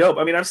 That's pretty dope.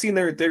 I mean, I've seen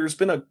there's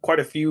been quite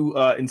a few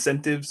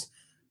incentives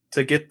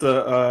to get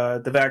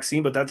the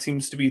vaccine, but that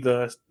seems to be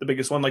the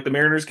biggest one. Like the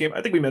Mariners game,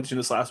 I think we mentioned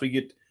this last week.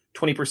 Get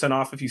 20%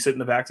 off if you sit in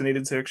the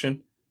vaccinated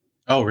section.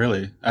 Oh,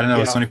 really? I don't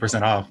know. It's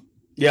 20% off.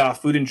 Yeah,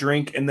 food and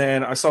drink, and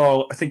then I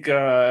think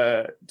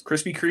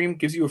Krispy Kreme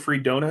gives you a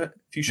free donut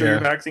if you show your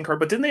vaccine card.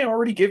 But didn't they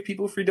already give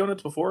people free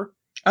donuts before?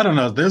 I don't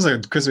know. There's a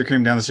Krispy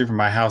Kreme down the street from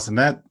my house, and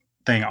that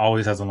thing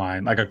always has a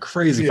line, like a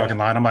crazy fucking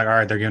line. I'm like, all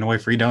right, they're giving away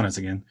free donuts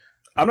again.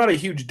 I'm not a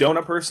huge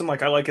donut person.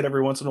 Like, I like it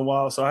every once in a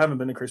while, so I haven't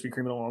been to Krispy Kreme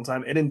in a long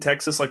time. And in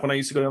Texas, like when I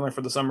used to go down there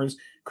for the summers,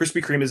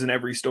 Krispy Kreme is in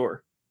every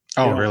store.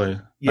 Oh, really?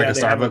 Like a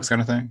Starbucks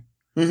kind of thing?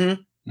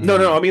 Mm-hmm.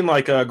 No. I mean,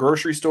 like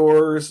grocery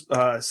stores,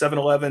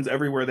 7-Elevens,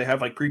 everywhere. They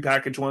have like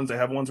prepackaged ones. They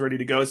have ones ready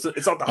to go. It's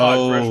not the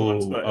hot fresh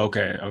ones. But...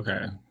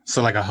 Okay.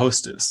 So like a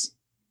Hostess.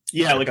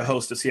 Yeah, like a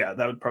Hostess. Yeah,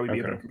 that would probably be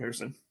a better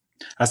comparison.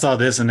 I saw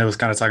this and it was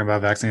kind of talking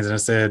about vaccines, and it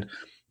said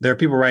there are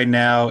people right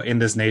now in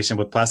this nation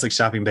with plastic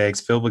shopping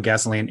bags filled with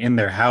gasoline in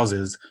their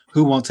houses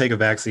who won't take a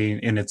vaccine,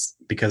 and it's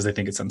because they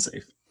think it's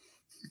unsafe.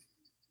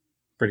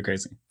 Pretty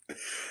crazy.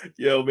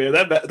 Yo, man,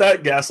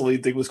 that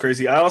gasoline thing was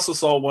crazy. I also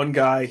saw one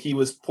guy, he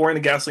was pouring the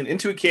gasoline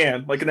into a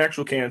can, like an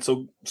actual can,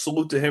 so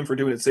salute to him for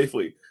doing it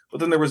safely. But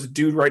then there was a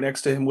dude right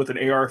next to him with an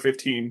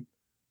AR-15.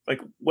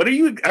 Like, what are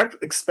you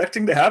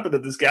expecting to happen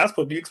at this gas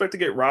pump? Do you expect to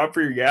get robbed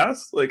for your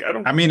gas? Like,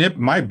 I mean, it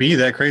might be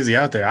that crazy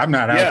out there. I'm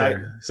not out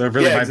there, so it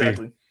really might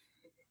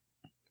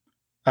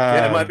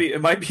be.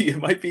 It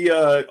might be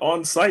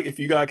on site if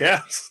you got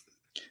gas.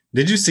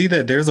 Did you see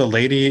that there's a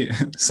lady,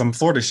 some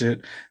Florida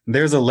shit,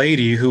 there's a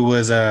lady who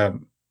was,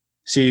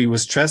 she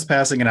was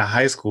trespassing in a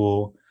high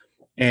school,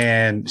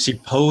 and she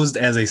posed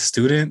as a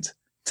student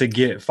to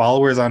get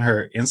followers on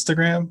her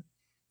Instagram?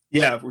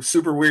 Yeah,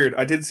 super weird.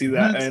 I did see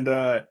that. What?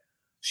 And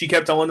she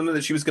kept telling them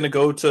that she was going to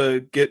go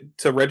to get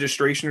to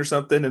registration or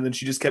something, and then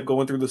she just kept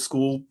going through the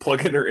school,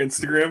 plugging her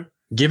Instagram.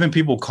 Giving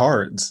people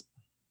cards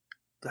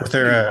with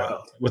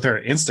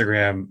her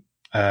Instagram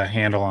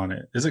handle on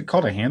it. Is it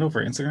called a handle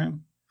for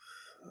Instagram?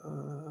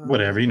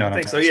 Whatever, you know what I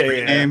I'm think so. Yeah,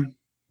 screen name,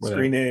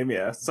 screen name,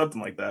 yeah,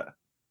 something like that.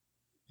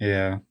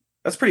 Yeah,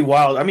 that's pretty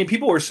wild. I mean,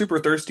 people are super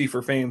thirsty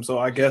for fame, so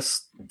I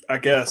guess,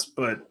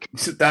 but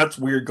that's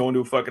weird going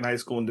to a fucking high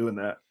school and doing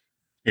that.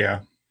 Yeah,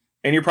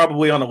 and you're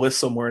probably on a list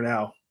somewhere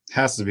now.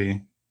 Has to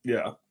be.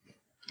 Yeah.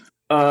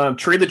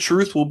 Trade the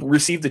Truth will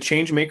receive the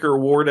Changemaker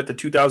Award at the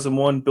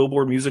 2001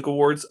 Billboard Music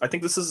Awards. I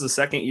think this is the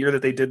second year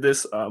that they did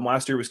this.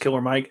 Last year was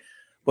Killer Mike.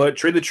 But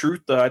Trade the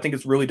Truth, I think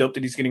it's really dope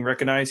that he's getting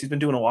recognized. He's been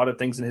doing a lot of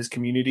things in his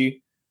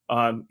community.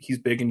 He's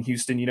big in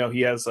Houston. You know,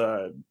 he has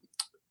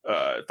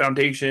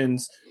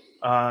foundations.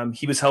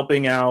 He was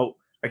helping out.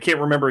 I can't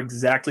remember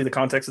exactly the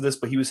context of this,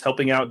 but he was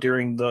helping out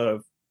during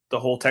the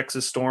whole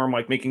Texas storm,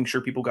 like making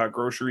sure people got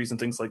groceries and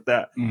things like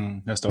that.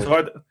 That's dope. So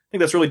I think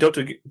that's really dope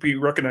to be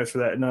recognized for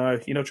that.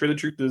 And, you know, Trade the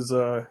Truth is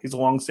he's a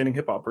long-standing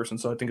hip-hop person,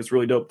 so I think it's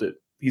really dope that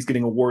he's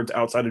getting awards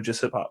outside of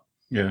just hip-hop.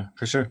 Yeah,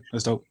 for sure.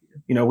 That's dope.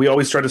 You know, we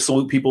always try to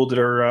salute people that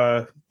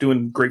are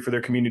doing great for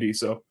their community.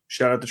 So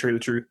shout out to Trade the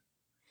Truth.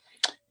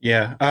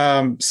 Yeah.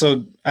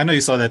 So I know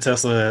you saw that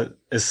Tesla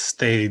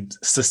they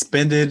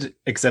suspended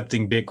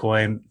accepting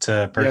Bitcoin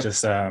to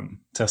purchase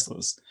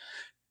Teslas.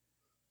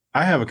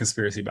 I have a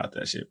conspiracy about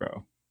that shit,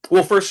 bro.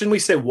 Well, first, shouldn't we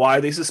say why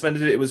they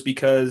suspended it? It was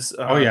because...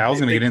 I was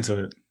going to get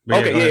into it.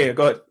 Okay,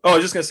 go ahead. Oh, I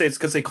was just going to say it's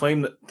because they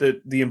claim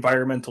that the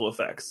environmental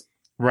effects.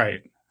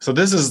 Right. So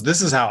this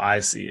is how I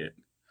see it.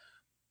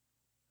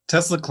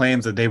 Tesla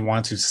claims that they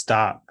want to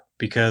stop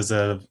because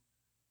of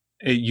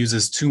it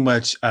uses too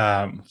much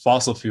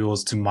fossil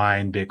fuels to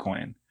mine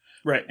Bitcoin.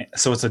 Right.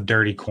 So it's a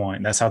dirty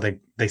coin. That's how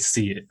they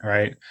see it,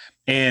 right?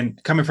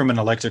 And coming from an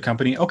electric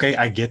company, okay,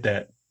 I get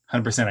that.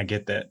 100% I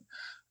get that.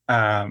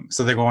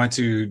 So they're going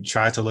to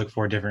try to look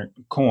for a different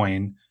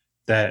coin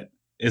that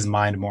is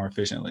mined more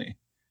efficiently,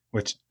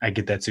 which I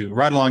get that too.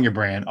 Right along your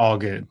brand, all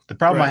good. The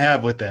problem I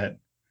have with that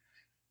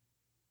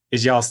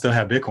is y'all still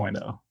have Bitcoin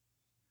though.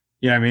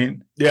 You know what I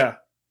mean? Yeah.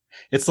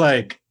 It's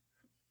like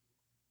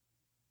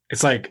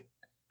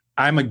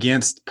I'm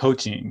against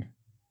poaching,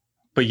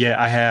 but yet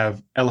I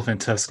have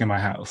elephant tusks in my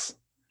house.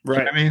 Right.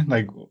 You know what I mean?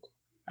 Like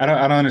I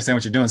don't understand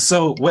what you're doing.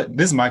 So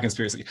this is my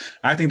conspiracy.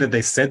 I think that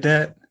they said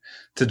that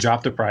to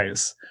drop the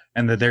price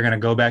and that they're going to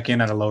go back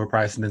in at a lower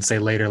price and then say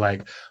later,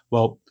 like,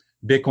 well,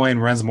 Bitcoin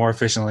runs more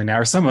efficiently now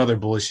or some other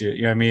bullshit.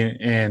 You know what I mean?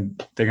 And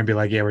they're going to be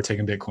like, yeah, we're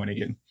taking Bitcoin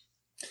again.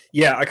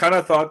 Yeah. I kind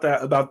of thought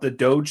that about the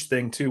Doge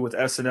thing too with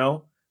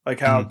SNL,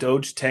 like how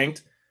Doge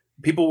tanked.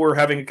 People were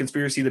having a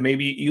conspiracy that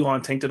maybe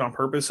Elon tanked it on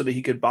purpose so that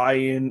he could buy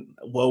in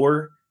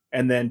lower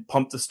and then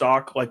pump the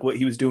stock like what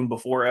he was doing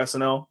before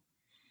SNL.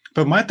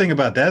 But my thing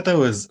about that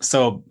though is,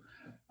 so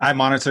I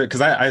monitor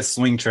because I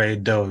swing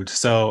trade Doge.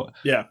 So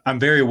yeah, I'm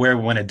very aware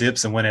when it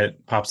dips and when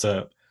it pops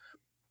up.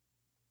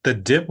 The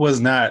dip was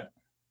not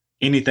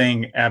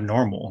anything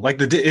abnormal. Like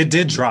it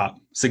did drop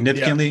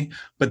significantly,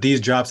 but these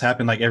drops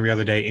happen like every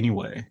other day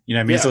anyway. You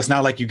know what I mean? So it's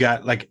not like you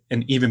got like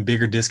an even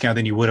bigger discount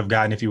than you would have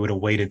gotten if you would have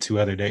waited 2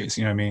 other days.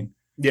 You know what I mean?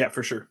 Yeah,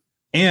 for sure.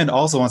 And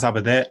also on top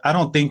of that, I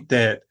don't think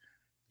that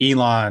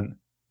Elon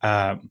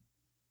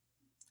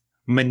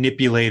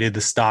manipulated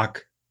the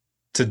stock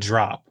to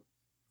drop.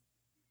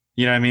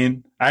 You know what I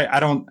mean?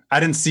 I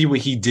didn't see what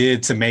he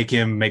did to make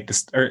him make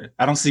this, or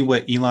I don't see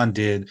what Elon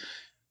did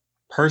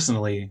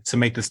personally to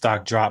make the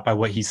stock drop by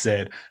what he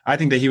said. I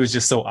think that he was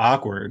just so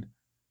awkward.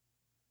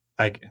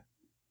 Like,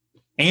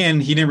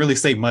 and he didn't really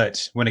say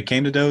much when it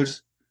came to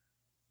Doge.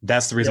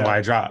 That's the reason why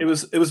I dropped. It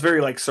was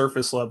very like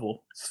surface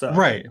level stuff.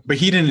 Right. But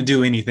he didn't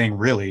do anything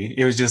really.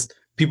 It was just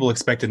people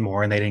expected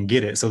more and they didn't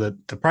get it. So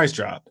the price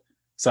dropped.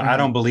 So I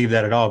don't believe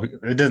that at all.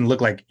 It doesn't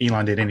look like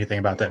Elon did anything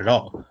about that at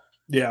all.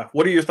 Yeah.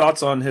 What are your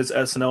thoughts on his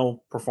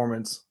SNL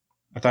performance?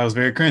 I thought it was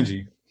very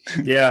cringy.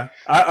 Yeah.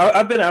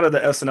 I've been out of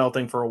the SNL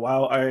thing for a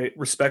while. I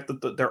respect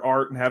their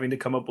art and having to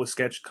come up with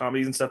sketch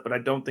comedies and stuff, but I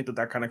don't think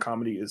that kind of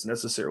comedy is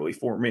necessarily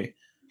for me.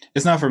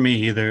 It's not for me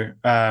either.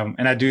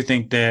 And I do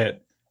think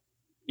that,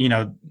 you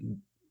know,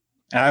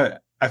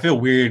 I feel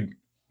weird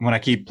when I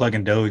keep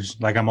plugging Doge,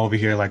 like I'm over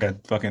here like a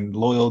fucking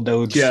loyal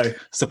Doge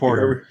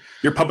supporter.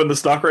 You're pumping the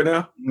stock right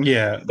now?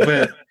 Yeah,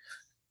 but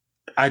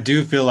I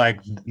do feel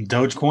like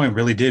Dogecoin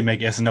really did make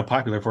SNL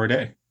popular for a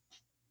day.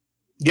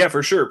 Yeah,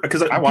 for sure.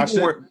 Because I watched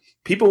it.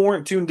 People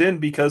weren't tuned in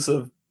because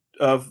of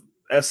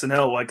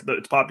SNL, like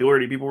its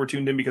popularity. People were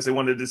tuned in because they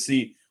wanted to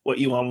see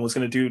what Elon was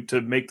going to do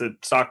to make the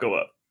stock go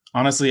up.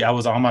 Honestly, I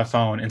was on my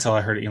phone until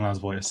I heard Elon's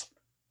voice.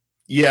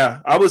 Yeah,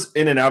 I was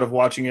in and out of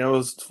watching it. I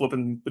was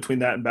flipping between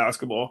that and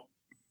basketball.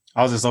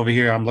 I was just over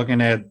here. I'm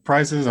looking at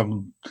prices.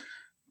 I'm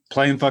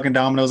playing fucking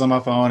dominoes on my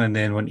phone, and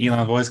then when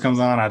Elon's voice comes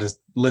on, I just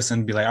listen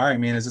and be like, "All right,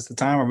 man, is this the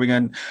time? Are we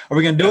gonna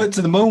do it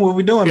to the moon? What are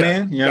we doing,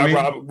 man?" You know what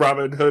I mean?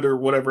 Robin Hood or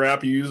whatever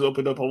app you use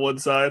opened up on one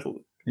side.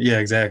 Yeah,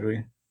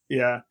 exactly.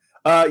 Yeah.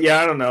 I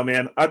don't know,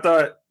 man. I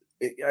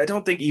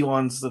don't think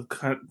Elon's the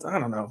kind. I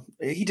don't know.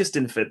 He just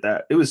didn't fit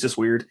that. It was just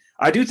weird.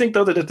 I do think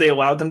though that if they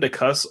allowed them to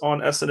cuss on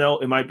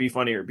SNL, it might be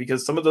funnier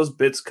because some of those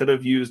bits could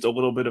have used a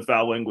little bit of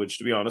foul language.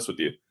 To be honest with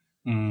you.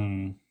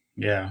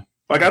 Yeah.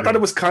 Like I thought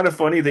it was kind of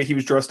funny that he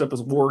was dressed up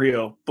as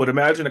Wario, but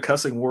imagine a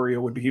cussing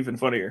Wario would be even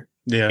funnier.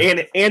 Yeah.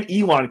 And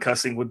Elon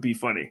cussing would be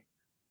funny.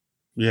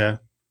 Yeah.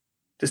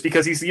 Just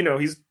because he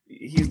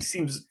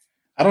seems.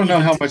 I don't know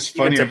how much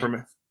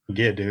funnier you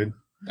get, dude.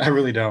 I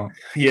really don't.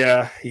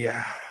 Yeah,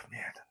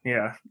 man.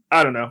 Yeah.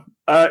 I don't know.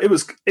 It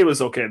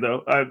was okay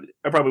though.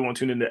 I probably won't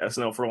tune into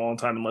SNL for a long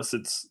time unless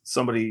it's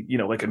somebody,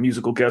 like a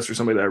musical guest or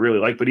somebody that I really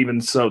like. But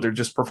even so, they're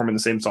just performing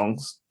the same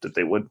songs that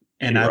they would.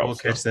 And I will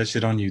catch that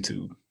shit on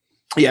YouTube.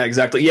 Yeah,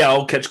 exactly. Yeah,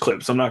 I'll catch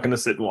clips. I'm not going to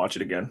sit and watch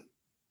it again.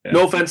 Yeah.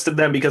 No offense to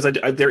them, because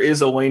there is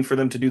a lane for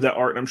them to do that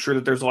art, and I'm sure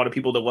that there's a lot of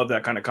people that love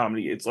that kind of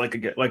comedy. It's like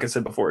I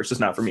said before, it's just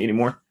not for me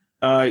anymore.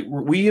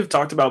 We have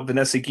talked about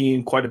Vanessa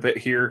Guillen quite a bit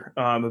here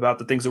about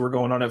the things that were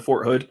going on at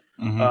Fort Hood.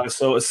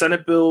 So a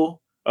Senate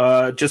bill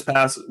just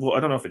passed. Well, I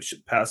don't know if it's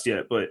passed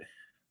yet, but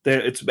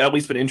it's at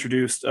least been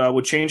introduced.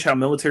 Would change how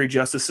military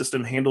justice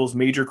system handles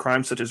major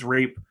crimes such as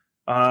rape.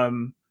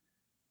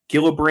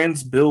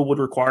 Gillibrand's bill would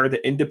require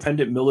that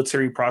independent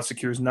military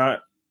prosecutors, not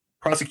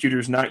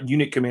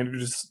unit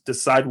commanders,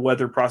 decide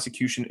whether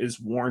prosecution is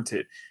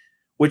warranted,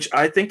 which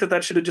I think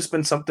that should have just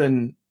been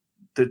something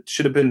that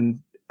should have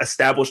been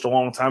established a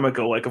long time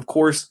ago. Like, of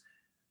course,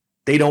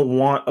 they don't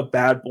want a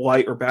bad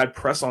light or bad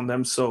press on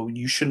them, so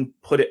you shouldn't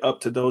put it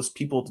up to those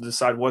people to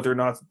decide whether or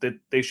not that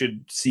they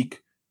should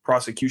seek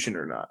prosecution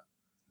or not.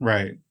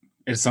 Right.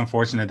 It's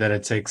unfortunate that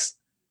it takes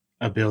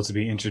a bill to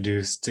be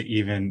introduced to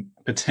even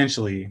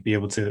potentially be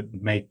able to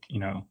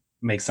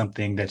make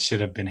something that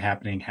should have been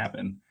happening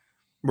happen.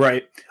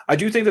 Right. I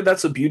do think that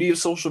that's the beauty of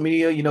social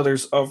media.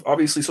 There's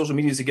obviously social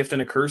media is a gift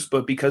and a curse,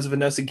 but because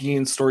Vanessa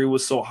Guillen's story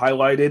was so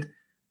highlighted,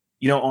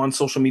 on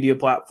social media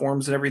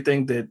platforms and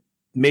everything, that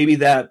maybe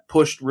that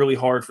pushed really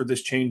hard for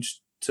this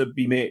change to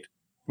be made.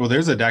 Well,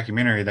 there's a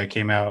documentary that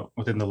came out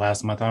within the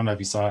last month. I don't know if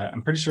you saw it.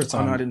 I'm pretty sure it's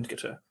on. I didn't get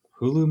to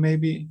Hulu,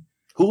 maybe.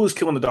 Hulu's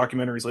killing the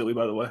documentaries lately,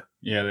 by the way.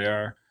 Yeah, they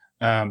are.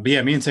 But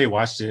yeah, me and Tay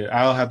watched it.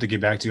 I'll have to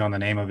get back to you on the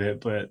name of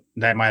it, but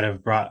that might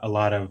have brought a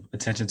lot of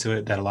attention to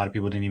it that a lot of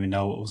people didn't even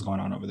know what was going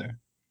on over there.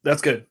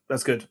 That's good.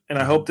 And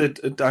I hope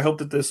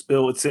that this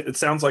bill, it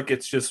sounds like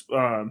it's just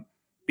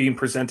being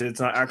presented.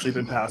 It's not actually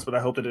been passed, but I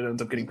hope that it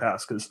ends up getting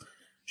passed because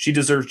she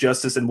deserves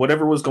justice. And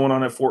whatever was going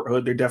on at Fort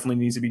Hood, there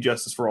definitely needs to be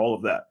justice for all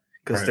of that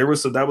because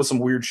that was some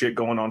weird shit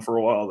going on for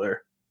a while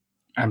there.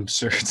 I'm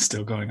sure it's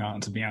still going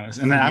on, to be honest.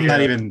 And I'm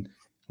not even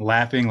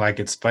laughing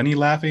like it's funny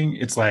laughing.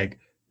 It's like,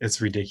 it's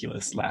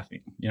ridiculous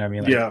laughing. You know what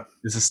I mean? Like,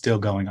 this is still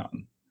going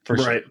on. For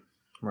sure.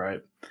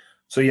 Right.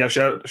 So yeah,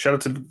 shout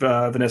out to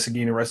Vanessa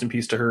Guillen. Rest in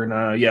peace to her.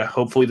 And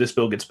hopefully this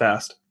bill gets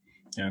passed.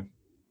 Yeah.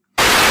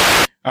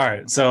 All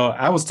right. So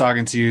I was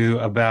talking to you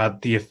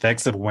about the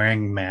effects of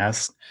wearing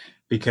masks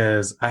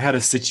because I had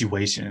a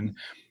situation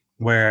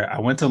where I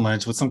went to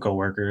lunch with some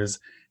coworkers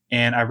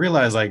and I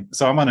realized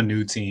so I'm on a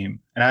new team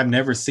and I've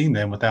never seen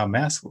them without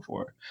masks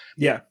before.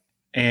 Yeah.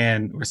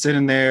 And we're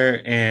sitting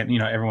there and,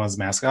 everyone's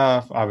mask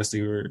off.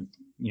 Obviously we're,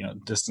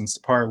 distanced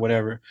apart,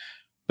 whatever.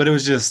 But it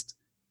was just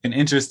an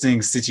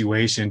interesting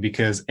situation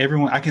because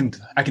everyone, I can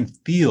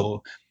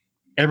feel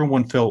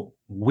everyone felt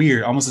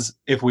weird, almost as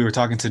if we were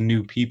talking to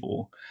new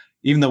people,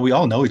 even though we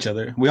all know each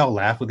other. We all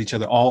laugh with each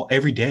other all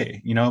every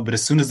day, you know. But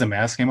as soon as the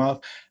mask came off,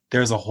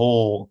 there's a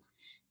whole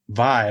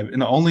vibe,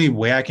 and the only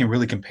way I can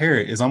really compare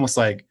it is almost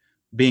like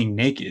being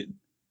naked.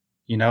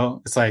 You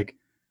know, it's like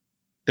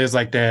there's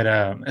like that.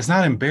 It's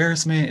not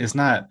embarrassment. It's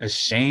not a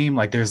shame.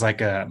 Like there's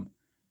like a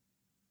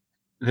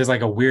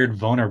weird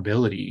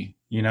vulnerability.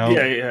 You Yeah, know,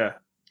 yeah, yeah.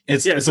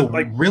 it's It's a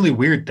like really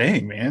weird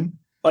thing, man.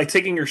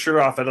 taking your shirt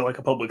off at like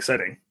a public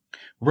setting.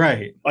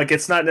 Right. Like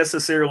it's not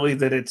necessarily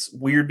that it's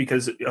weird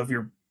because of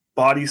your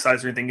body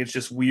size or anything. It's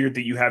just weird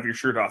that you have your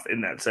shirt off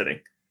in that setting.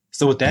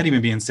 So with that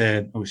even being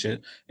said, oh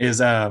shit, is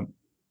I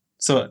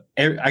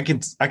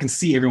can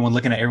see everyone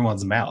looking at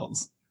everyone's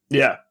mouths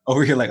Yeah,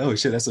 over here, like, oh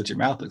shit, that's what your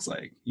mouth looks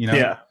like. You know,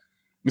 yeah,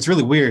 it's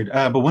really weird.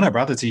 But when I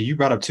brought that to you, you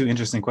brought up two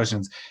interesting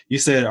questions. You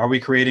said, are we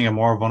creating a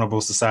more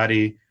vulnerable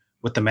society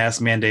with the mask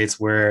mandates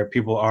where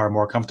people are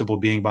more comfortable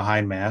being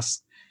behind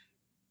masks?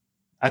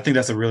 I think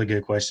that's a really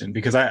good question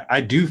because I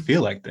do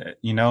feel like that,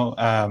 you know,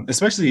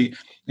 especially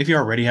if you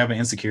already have an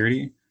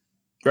insecurity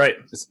right.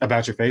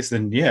 about your face,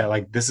 then yeah,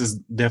 like this is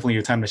definitely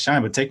your time to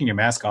shine. But taking your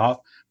mask off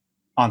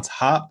on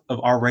top of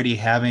already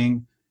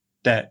having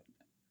that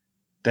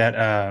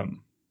that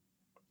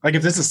like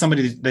if this is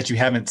somebody that you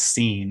haven't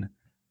seen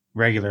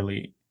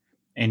regularly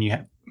and you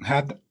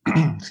had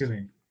excuse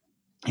me,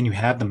 and you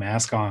have the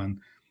mask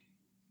on,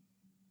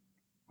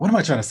 what am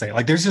I trying to say?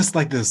 Like there's just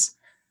like this,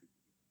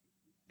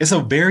 it's a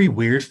very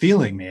weird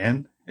feeling,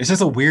 man. It's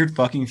just a weird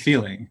fucking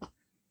feeling.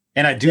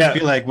 And I do Yeah,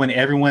 feel like when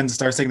everyone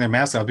starts taking their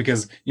mask off,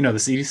 because you know the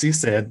CDC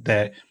said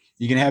that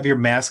you can have your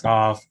mask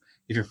off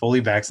if you're fully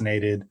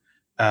vaccinated,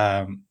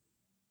 um,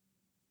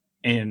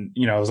 and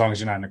you know as long as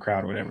you're not in a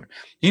crowd or whatever.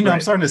 You know, I'm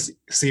right. starting to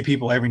see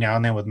people every now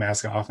and then with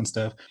masks off and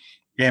stuff.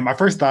 And my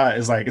first thought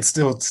is like it's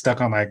still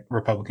stuck on like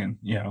Republican,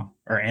 you know,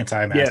 or Yeah.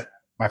 anti-mask.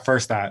 My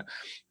first thought.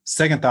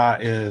 Second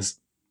thought is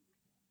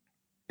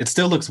it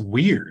still looks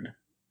weird.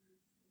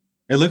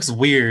 It looks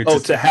weird Oh,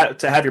 to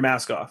have your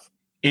mask off.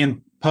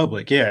 in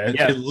public. Yeah,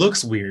 Yeah, it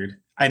looks weird.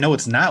 I know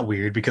it's not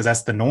weird because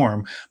that's the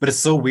norm, but it's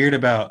so weird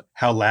about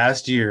how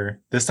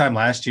this time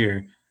last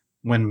year,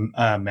 when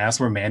masks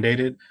were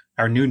mandated,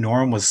 our new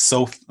norm was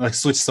so like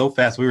switched so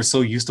fast. We were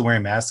so used to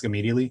wearing masks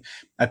immediately.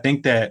 I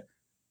think that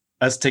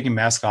us taking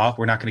masks off,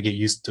 we're not going to get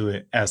used to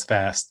it as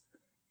fast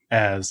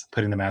as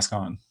putting the mask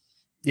on.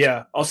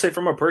 yeah. I'll say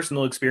from a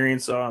personal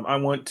experience, I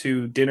went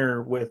to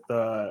dinner with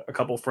a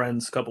couple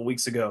friends a couple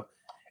weeks ago,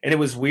 and it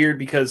was weird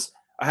because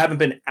I haven't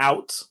been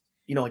out,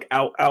 like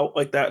out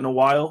like that in a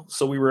while.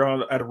 So we were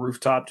on at a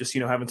rooftop, just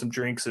having some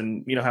drinks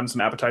and having some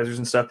appetizers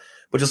and stuff,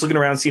 but just looking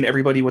around, seeing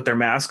everybody with their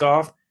mask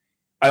off.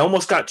 I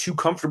almost got too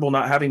comfortable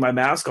not having my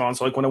mask on.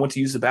 So like when I went to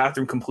use the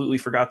bathroom, completely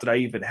forgot that I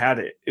even had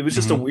it. It was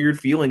just a Mm-hmm. weird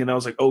feeling, and I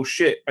was like, oh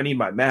shit, I need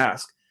my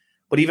mask.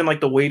 But even like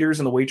the waiters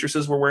and the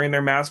waitresses were wearing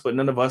their masks, but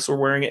none of us were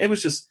wearing it. It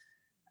was just,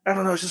 I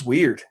don't know, it's just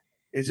weird.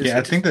 Yeah, It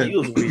just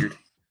feels weird.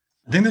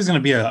 I think there's going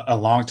to be a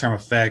long term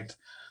effect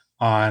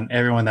on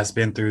everyone that's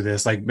been through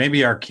this. Like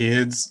maybe our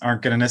kids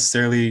aren't going to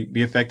necessarily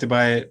be affected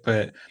by it,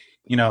 but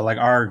you know, like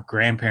our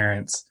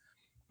grandparents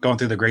going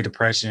through the Great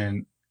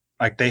Depression,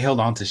 like they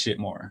held on to shit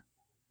more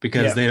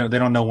because Yeah. they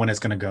don't know when it's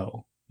going to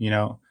go. You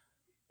know,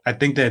 I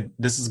think that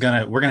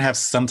we're gonna have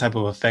some type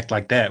of effect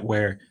like that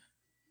where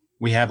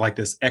we have like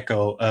this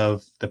echo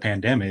of the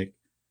pandemic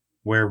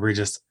where we're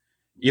just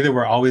either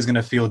we're always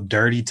gonna feel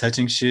dirty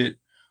touching shit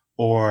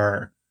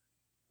or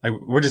like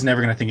we're just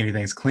never gonna think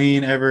anything's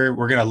clean ever.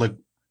 We're gonna look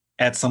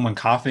at someone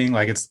coughing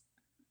like it's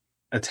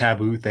a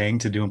taboo thing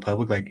to do in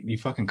public. Like you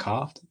fucking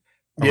coughed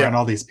around Yeah.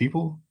 all these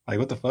people. Like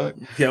what the fuck?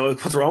 Yeah.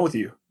 What's wrong with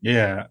you?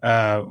 Yeah.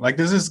 Like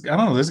there's this. I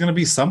don't know. There's gonna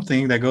be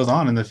something that goes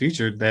on in the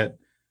future that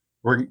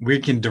we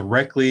can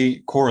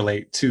directly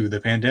correlate to the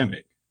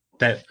pandemic.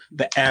 That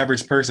the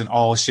average person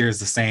all shares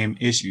the same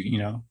issue. You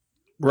know.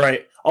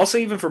 Right. I'll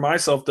say even for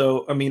myself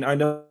though, I mean, I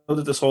know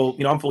that this whole,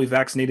 I'm fully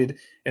vaccinated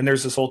and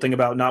there's this whole thing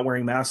about not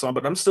wearing masks on,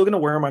 but I'm still going to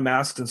wear my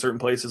masks in certain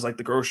places like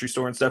the grocery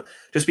store and stuff,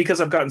 just because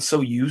I've gotten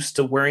so used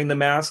to wearing the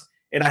mask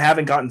and I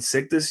haven't gotten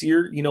sick this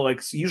year.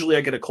 Like usually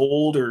I get a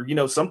cold or,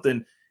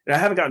 something, and I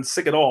haven't gotten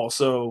sick at all.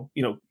 So,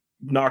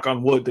 knock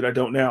on wood that I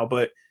don't now,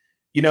 but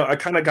I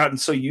kind of gotten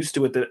so used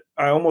to it that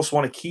I almost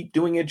want to keep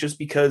doing it just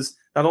because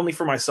not only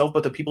for myself,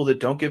 but the people that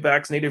don't get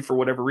vaccinated for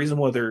whatever reason,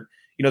 whether,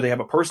 they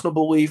have a personal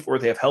belief or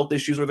they have health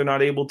issues or they're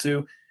not able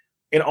to.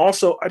 And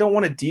also, I don't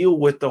want to deal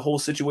with the whole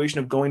situation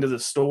of going to the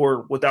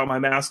store without my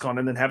mask on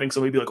and then having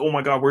somebody be like, oh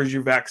my God, where's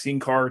your vaccine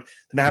card?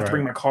 Then I have to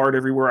bring Right. my card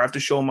everywhere. I have to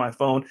show them my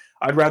phone.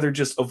 I'd rather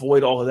just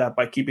avoid all of that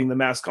by keeping the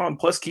mask on,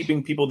 plus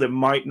keeping people that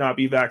might not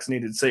be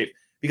vaccinated safe.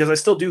 Because I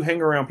still do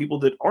hang around people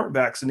that aren't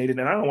vaccinated,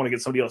 and I don't want to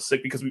get somebody else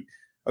sick because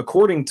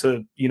according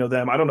to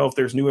them, I don't know if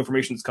there's new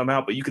information that's come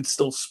out, but you could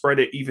still spread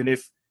it even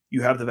if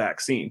you have the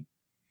vaccine.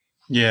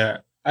 Yeah,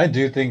 I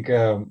do think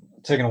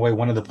taking away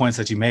one of the points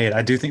that you made,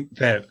 I do think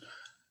that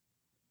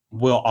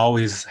we'll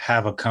always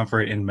have a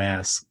comfort in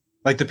masks.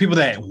 Like the people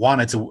that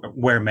wanted to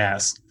wear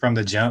masks from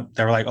the jump,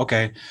 they were like,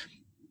 okay,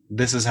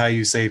 this is how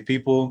you save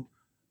people.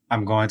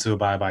 I'm going to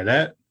abide by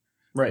that.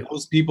 Right.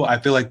 Those people, I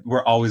feel like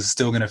we're always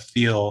still going to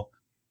feel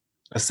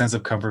a sense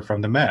of comfort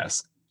from the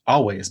mask,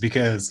 always,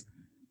 because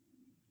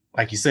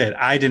like you said,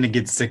 I didn't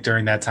get sick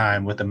during that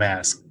time with the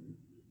mask.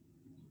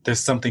 There's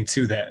something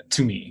to that,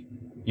 to me,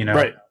 you know?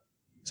 Right.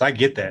 So I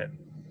get that.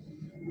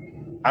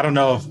 I don't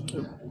know if,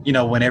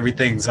 when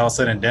everything's all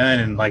said and done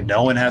and like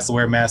no one has to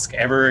wear a mask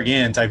ever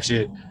again type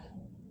shit.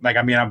 Like,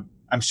 I mean,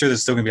 I'm sure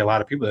there's still gonna be a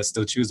lot of people that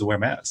still choose to wear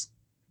masks.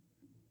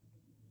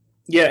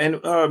 Yeah, and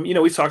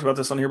we've talked about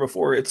this on here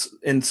before. It's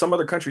in some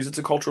other countries, it's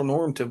a cultural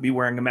norm to be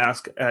wearing a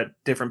mask at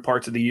different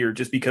parts of the year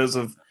just because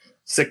of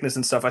sickness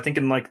and stuff. I think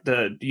in like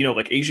the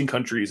like Asian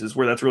countries is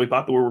where that's really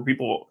popular, where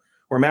people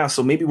wear masks.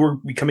 So maybe we're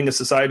becoming a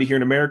society here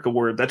in America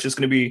where that's just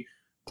going to be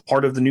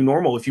part of the new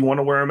normal. If you want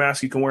to wear a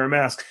mask, you can wear a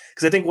mask.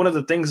 Because I think one of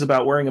the things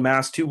about wearing a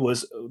mask too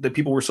was that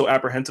people were so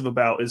apprehensive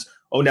about is,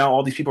 oh, now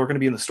all these people are going to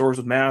be in the stores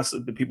with masks.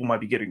 The people might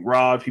be getting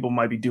robbed. People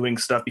might be doing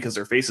stuff because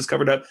their face is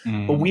covered up.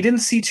 But we didn't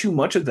see too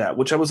much of that,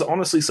 which I was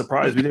honestly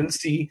surprised. We didn't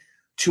see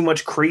too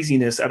much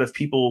craziness out of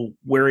people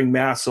wearing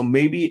masks. So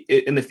maybe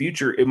in the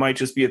future, it might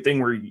just be a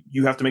thing where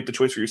you have to make the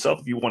choice for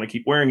yourself if you want to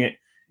keep wearing it.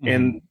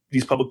 And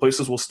these public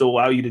places will still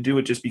allow you to do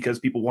it just because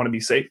people want to be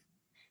safe.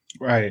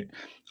 Right.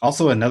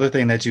 Also, another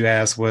thing that you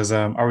asked was,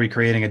 are we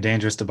creating a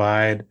dangerous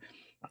divide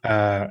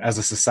as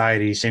a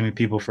society, shaming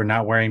people for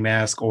not wearing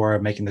masks or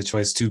making the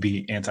choice to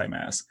be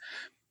anti-mask?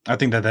 I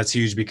think that that's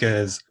huge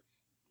because,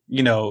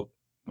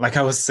 like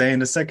I was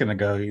saying a second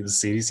ago, the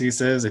CDC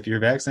says if you're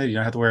vaccinated, you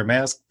don't have to wear a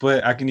mask.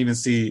 But I can even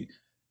see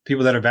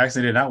people that are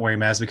vaccinated not wearing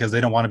masks because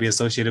they don't want to be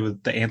associated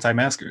with the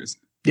anti-maskers.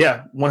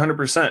 Yeah,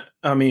 100%.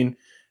 I mean,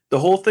 the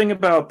whole thing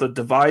about the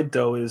divide,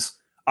 though, is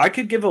I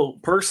could give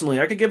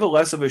a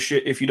less of a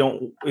shit if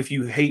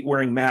you hate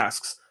wearing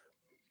masks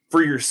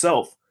for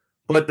yourself.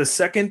 But the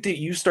second that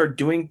you start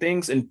doing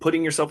things and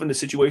putting yourself into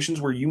situations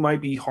where you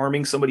might be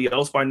harming somebody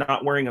else by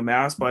not wearing a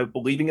mask, by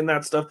believing in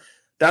that stuff,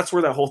 that's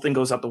where that whole thing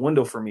goes out the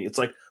window for me. It's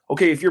like,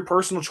 okay, if your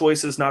personal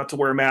choice is not to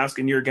wear a mask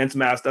and you're against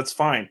masks, that's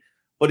fine.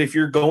 But if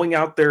you're going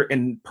out there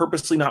and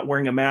purposely not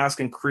wearing a mask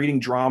and creating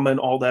drama and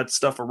all that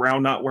stuff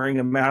around not wearing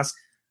a mask,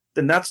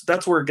 then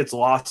that's where it gets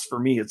lost for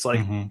me. It's like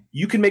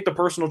you can make the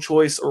personal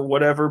choice or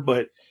whatever,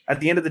 but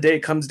at the end of the day, it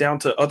comes down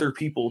to other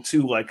people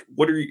too. Like,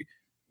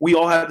 we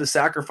all have to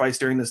sacrifice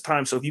during this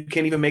time. So if you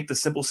can't even make the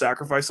simple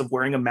sacrifice of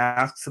wearing a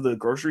mask to the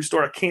grocery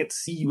store, I can't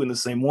see you in the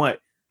same way.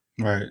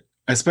 Right.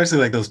 Especially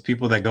like those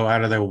people that go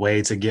out of their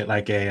way to get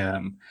like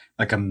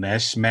a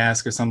mesh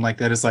mask or something like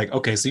that. It's like,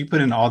 okay, so you put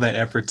in all that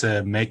effort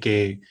to make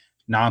a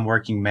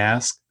non-working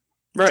mask,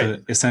 right?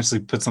 To essentially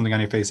put something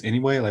on your face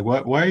anyway. Like,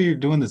 why are you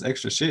doing this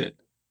extra shit?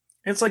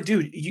 And it's like,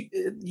 dude,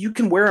 you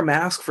can wear a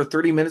mask for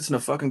 30 minutes in a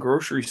fucking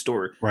grocery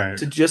store, right?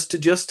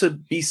 To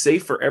be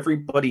safe for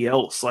everybody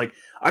else. Like,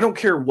 I don't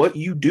care what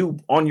you do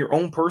on your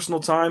own personal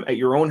time at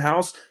your own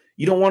house.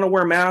 You don't want to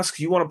wear masks.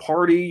 You want to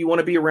party. You want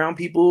to be around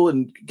people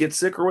and get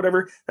sick or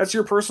whatever. That's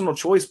your personal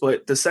choice.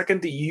 But the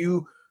second that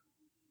you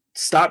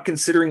stop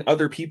considering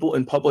other people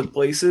in public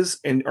places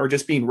and are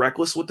just being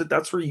reckless with it,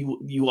 that's where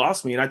you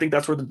lost me. And I think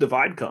that's where the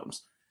divide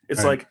comes.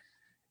 It's right. Like,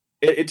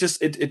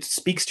 it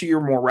speaks to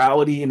your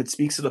morality and it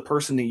speaks to the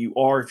person that you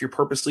are if you're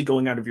purposely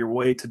going out of your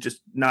way to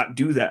just not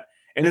do that.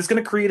 And it's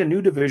going to create a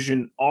new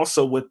division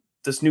also with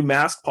this new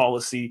mask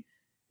policy.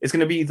 It's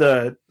going to be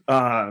the what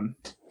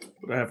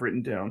I have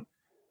written down,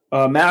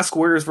 mask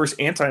wearers versus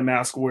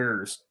anti-mask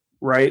wearers,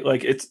 right?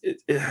 Like it's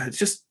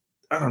just,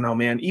 I don't know,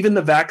 man. Even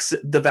the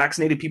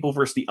vaccinated people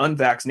versus the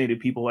unvaccinated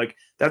people, like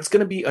that's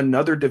going to be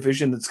another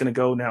division that's going to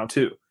go now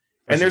too.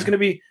 And there's going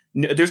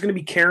to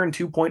be Karen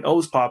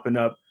 2.0s popping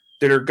up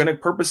that are going to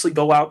purposely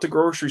go out to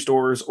grocery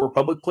stores or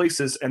public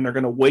places, and they're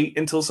going to wait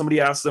until somebody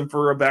asks them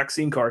for a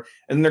vaccine card,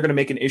 and then they're going to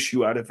make an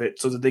issue out of it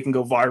so that they can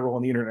go viral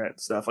on the internet and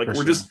stuff. Like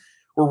we're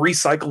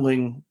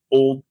recycling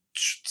old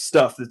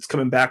stuff that's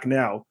coming back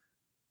now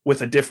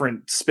with a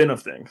different spin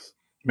of things.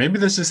 Maybe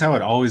that's just how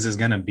it always is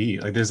going to be.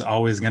 Like there's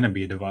always going to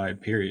be a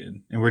divide,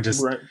 period. And we're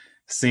just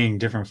seeing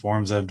different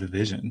forms of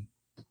division.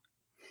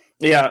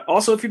 Yeah.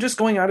 Also, if you're just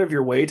going out of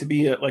your way to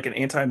be like an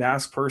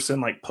anti-mask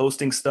person, like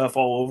posting stuff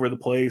all over the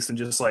place and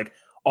just like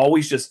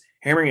always just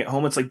hammering it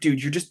home, it's like,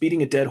 dude, you're just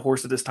beating a dead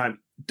horse at this time.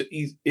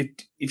 If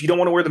you don't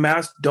want to wear the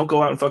mask, don't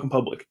go out in fucking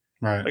public.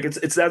 Right. Like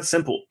it's that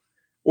simple.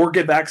 Or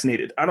get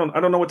vaccinated. I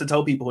don't know what to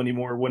tell people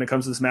anymore when it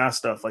comes to this mask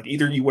stuff. Like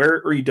either you wear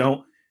it or you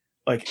don't.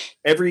 Like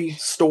every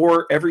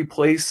store, every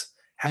place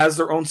has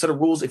their own set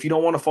of rules. If you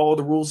don't want to follow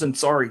the rules, then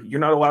sorry,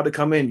 you're not allowed to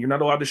come in. You're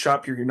not allowed to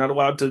shop here. You're not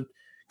allowed to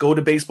go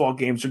to baseball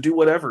games or do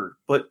whatever,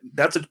 but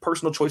that's a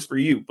personal choice for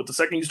you. But the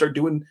second you start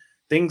doing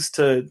things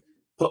to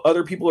put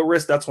other people at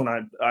risk, that's when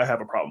I have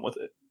a problem with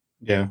it.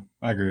 Yeah,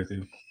 I agree with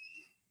you.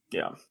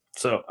 Yeah.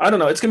 So I don't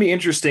know. It's going to be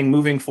interesting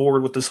moving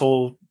forward with this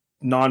whole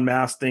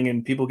non-mask thing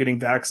and people getting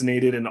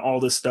vaccinated and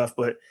all this stuff.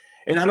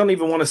 And I don't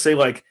even want to say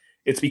like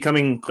it's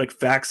becoming like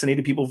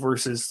vaccinated people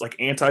versus like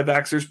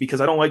anti-vaxxers,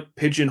 because I don't like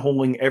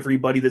pigeonholing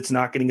everybody that's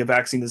not getting a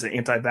vaccine as an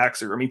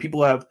anti-vaxxer. I mean,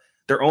 people have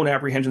their own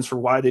apprehensions for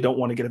why they don't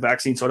want to get a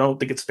vaccine. So I don't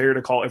think it's fair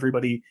to call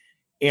everybody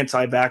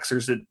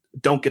anti-vaxxers that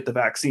don't get the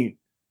vaccine.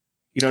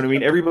 You know what I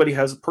mean? Everybody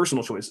has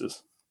personal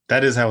choices.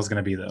 That is how it's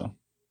going to be, though.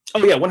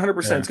 Oh yeah,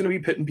 100%. Yeah. It's going to be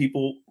pitting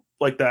people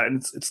like that,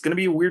 and it's going to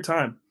be a weird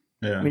time.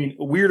 Yeah. I mean,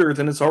 weirder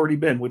than it's already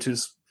been, which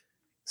is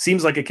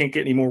seems like it can't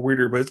get any more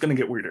weirder, but it's going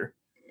to get weirder.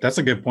 That's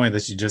a good point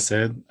that you just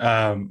said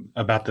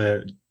about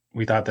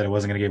we thought that it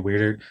wasn't going to get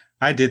weirder.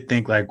 I did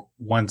think like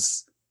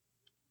once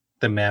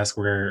the masks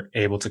were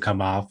able to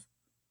come off,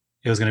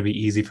 it was going to be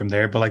easy from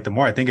there. But like the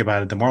more I think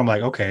about it, the more I'm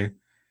like, okay,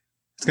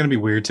 it's going to be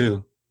weird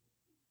too.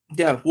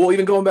 Yeah. Well,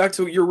 even going back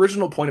to your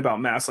original point about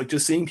masks, like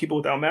just seeing people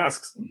without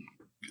masks,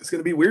 it's going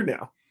to be weird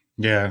now.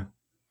 Yeah.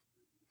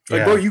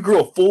 Like, bro, you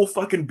grew a full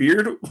fucking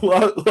beard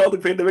while the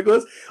pandemic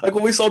was. Like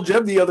when we saw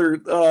Jeb the other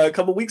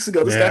couple weeks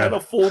ago, this guy had a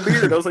full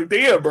beard. I was like,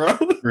 damn, bro.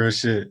 Real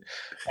shit.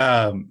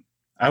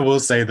 I will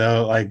say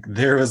though, like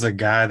there was a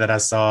guy that I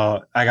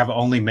saw. Like I've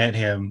only met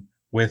him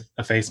with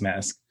a face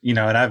mask, and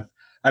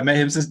I've met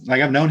him since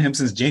like I've known him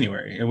since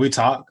January, and we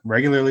talk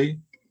regularly,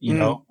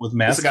 with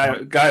masks.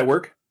 This a guy at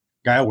work.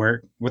 Guy at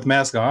work with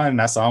mask on,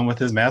 and I saw him with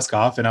his mask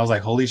off, and I was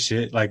like, holy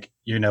shit! Like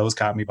your nose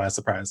caught me by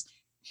surprise.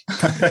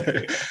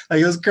 Like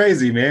it was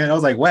crazy, man. I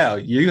was like, wow,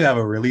 you have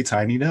a really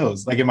tiny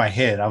nose. Like in my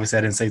head, obviously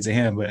I didn't say it to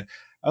him, but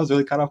I was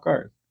really caught off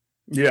guard.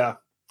 Yeah,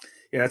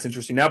 that's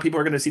interesting. Now people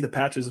are going to see the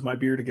patches of my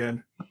beard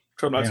again,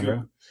 which I'm not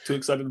too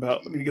excited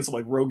about. I need to get some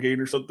like Rogaine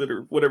or something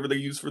or whatever they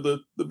use for the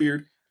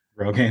beard.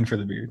 Rogaine for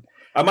the beard.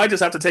 I might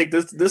just have to take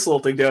this little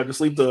thing down.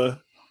 Just leave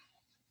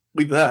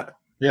that.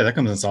 Yeah, that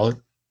comes in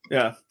solid.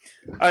 Yeah,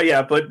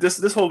 but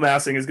this whole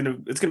massing is gonna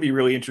be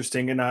really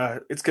interesting, and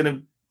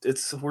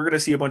we're gonna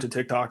see a bunch of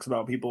TikToks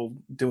about people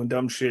doing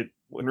dumb shit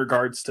in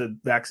regards to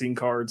vaccine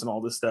cards and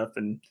all this stuff.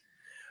 And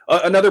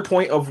another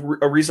point of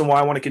a reason why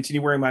I want to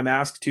continue wearing my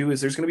mask too is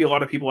there's going to be a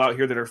lot of people out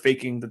here that are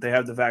faking that they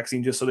have the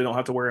vaccine just so they don't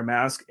have to wear a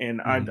mask.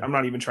 And I'm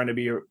not even trying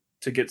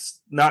to get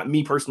not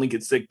me personally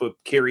get sick, but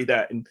carry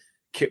that and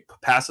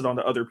pass it on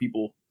to other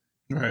people.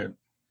 Right.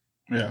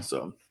 Yeah.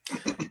 So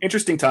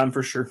interesting time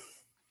for sure.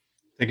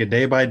 Take it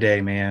day by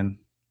day, man.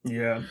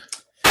 Yeah.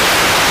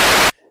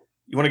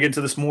 You want to get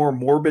into this more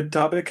morbid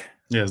topic?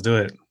 Yeah, let's do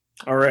it.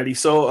 Alrighty.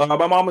 So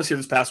my mom was here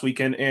this past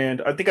weekend,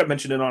 and I think I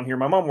mentioned it on here.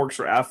 My mom works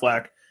for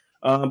Aflac,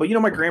 but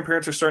my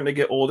grandparents are starting to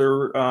get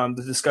older.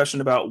 The discussion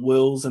about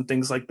wills and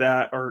things like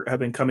that have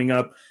been coming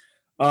up.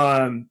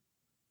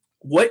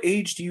 What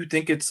age do you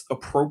think it's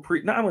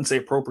appropriate? I wouldn't say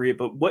appropriate,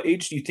 but what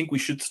age do you think we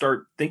should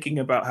start thinking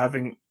about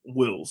having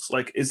wills?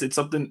 Like, is it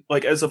something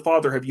like as a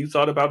father, have you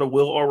thought about a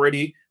will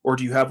already, or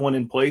do you have one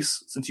in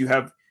place since you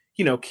have,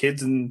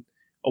 kids and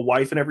a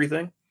wife and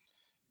everything?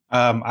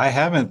 I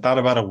haven't thought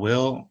about a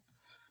will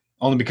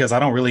only because I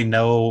don't really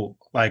know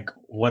like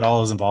what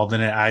all is involved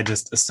in it. I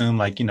just assume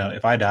like,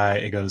 if I die,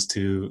 it goes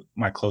to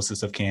my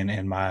closest of kin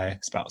and my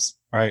spouse.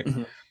 Right.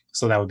 Mm-hmm.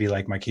 So that would be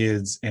like my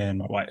kids and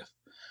my wife.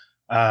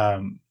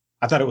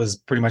 I thought it was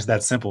pretty much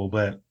that simple,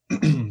 but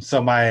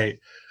so my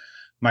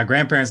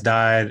grandparents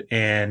died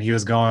and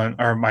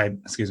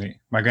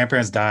my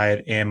grandparents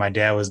died and my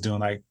dad was doing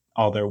like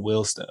all their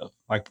will stuff,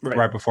 like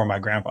right before my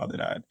grandfather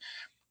died.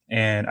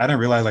 And I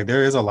didn't realize like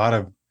there is a lot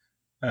of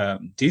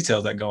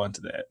details that go into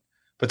that.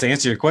 But to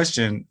answer your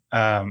question,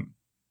 have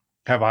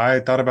I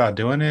thought about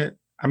doing it?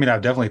 I mean,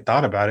 I've definitely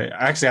thought about it.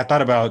 Actually, I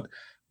thought about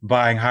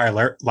buying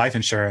higher life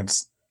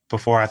insurance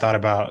before I thought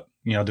about,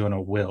 doing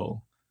a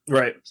will.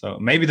 Right. So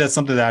maybe that's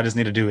something that I just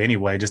need to do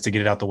anyway, just to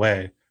get it out the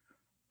way.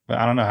 But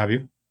I don't know. Have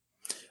you?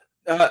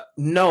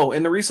 No.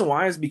 And the reason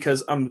why is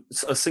because I'm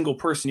a single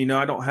person.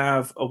 I don't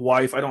have a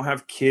wife. I don't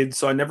have kids.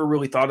 So I never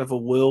really thought of a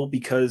will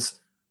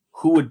because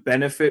who would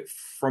benefit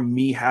from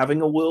me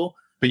having a will?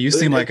 But you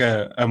seem like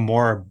a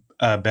more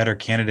better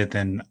candidate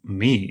than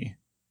me.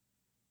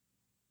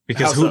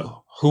 Because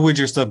who would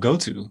your stuff go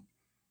to?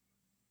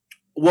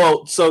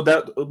 Well, so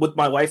that with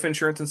my life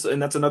insurance,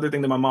 and that's another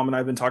thing that my mom and I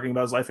have been talking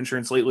about is life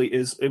insurance lately,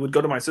 is it would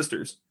go to my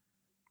sisters.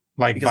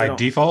 Like by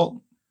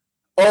default?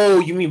 Oh,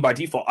 you mean by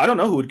default? I don't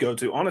know who it would go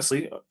to,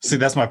 honestly. See,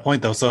 that's my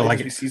point, though. So,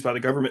 like, be seized by the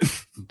government.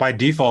 By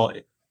default,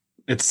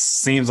 it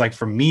seems like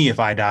for me, if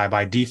I die,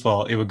 by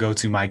default, it would go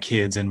to my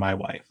kids and my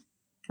wife.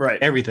 Right.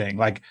 Everything,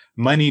 like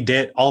money,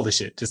 debt, all the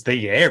shit. Just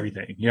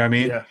everything. You know what I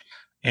mean? Yeah.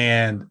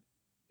 And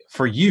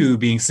for you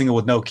being single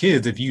with no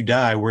kids, if you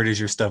die, where does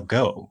your stuff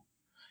go?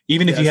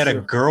 Even if you had a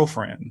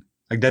girlfriend,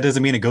 like that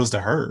doesn't mean it goes to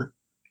her.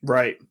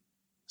 Right.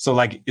 So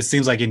like, it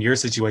seems like in your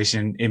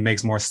situation, it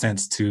makes more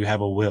sense to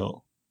have a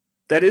will.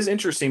 That is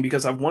interesting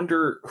because I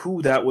wonder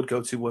who that would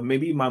go to. Well,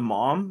 maybe my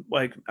mom.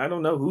 Like, I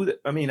don't know who.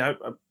 I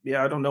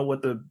don't know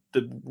what the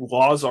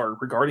laws are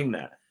regarding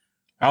that.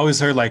 I always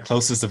heard like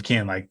closest of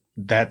kin, like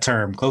that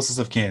term, closest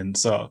of kin.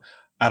 So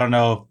I don't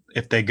know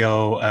if they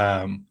go,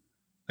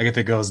 like if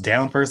it goes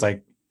down first,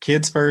 like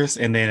kids first,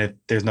 and then if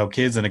there's no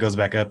kids, then it goes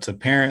back up to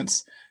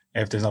parents.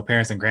 If there's no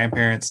parents and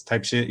grandparents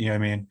type shit, you know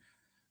what I mean?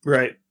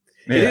 Right.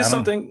 Yeah, it is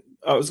something.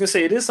 I was gonna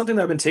say it is something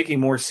that I've been taking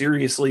more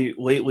seriously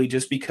lately,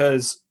 just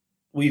because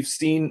we've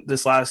seen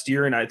this last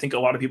year, and I think a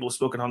lot of people have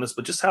spoken on this,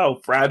 but just how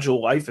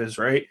fragile life is,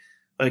 right?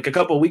 Like a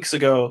couple of weeks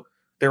ago,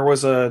 there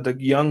was the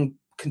young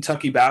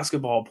Kentucky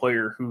basketball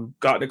player who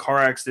got in a car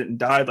accident and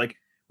died. Like,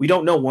 we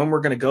don't know when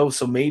we're going to go.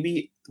 So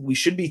maybe we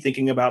should be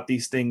thinking about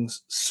these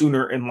things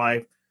sooner in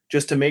life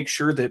just to make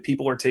sure that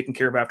people are taken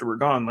care of after we're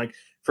gone. Like,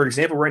 for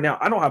example, right now,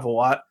 I don't have a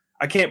lot.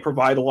 I can't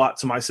provide a lot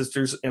to my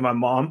sisters and my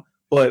mom,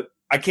 but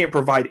I can't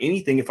provide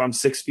anything if I'm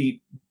 6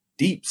 feet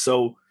deep.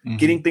 So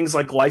getting things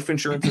like life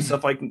insurance and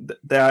stuff like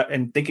that,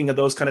 and thinking of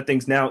those kind of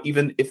things now,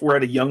 even if we're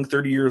at a young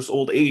 30 years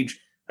old age,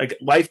 like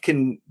life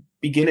can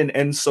begin and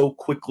end so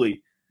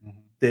quickly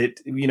that,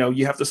 you know,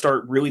 you have to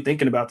start really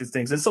thinking about these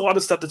things. It's a lot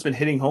of stuff that's been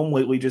hitting home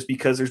lately just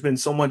because there's been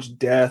so much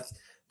death.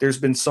 There's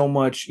been so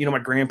much, you know, my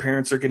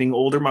grandparents are getting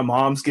older. My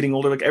mom's getting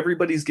older. Like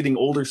everybody's getting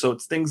older. So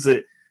it's things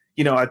that,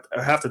 you know, I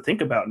have to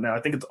think about now. I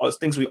think it's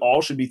things we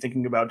all should be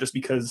thinking about just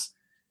because,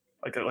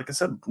 like I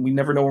said, we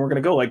never know where we're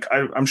going to go. Like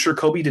I'm sure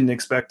Kobe didn't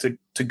expect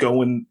to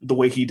go in the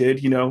way he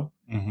did, you know.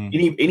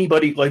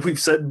 Anybody, like we've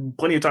said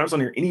plenty of times on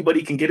here,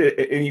 anybody can get it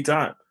at any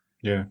time.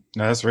 Yeah,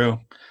 no, that's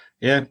real.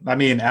 Yeah, I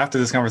mean, after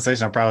this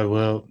conversation, I probably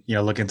will, you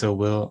know, look into a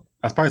will.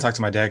 I'll probably talk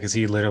to my dad because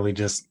he literally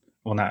just,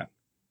 well, not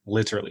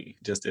literally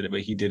just did it,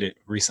 but he did it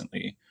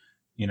recently,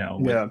 you know,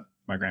 with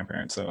my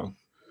grandparents. So,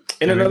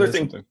 and another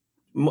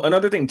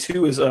thing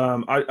too is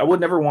I would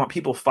never want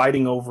people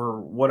fighting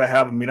over what I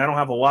have. I mean, I don't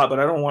have a lot, but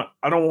I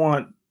don't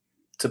want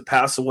to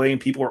pass away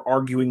and people are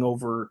arguing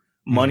over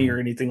money or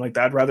anything like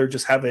that. I'd rather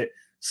just have it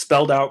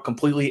spelled out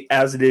completely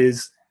as it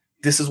is.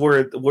 This is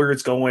where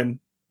it's going,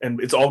 and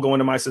it's all going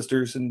to my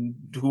sisters, and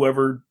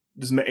whoever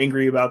is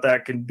angry about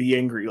that can be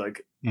angry.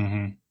 Like,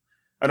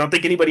 I don't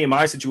think anybody in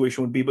my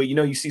situation would be, but you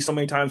know, you see so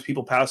many times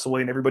people pass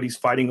away and everybody's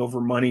fighting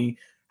over money,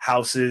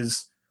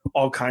 houses,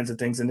 all kinds of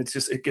things. And it's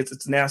just,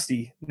 it's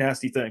nasty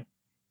thing.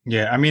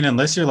 Yeah. I mean,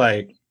 unless you're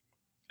like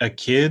a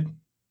kid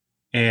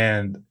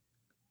and,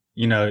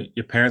 you know,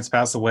 your parents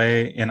pass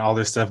away and all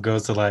their stuff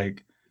goes to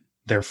like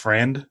their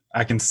friend,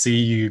 I can see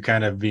you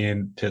kind of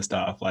being pissed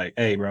off. Like,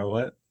 hey, bro,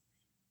 what?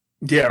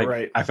 Yeah, like,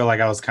 right. I feel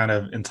like I was kind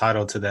of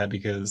entitled to that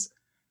because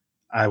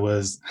I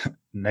was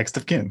next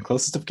of kin,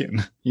 closest of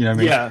kin. You know what I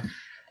mean? Yeah.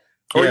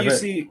 Or you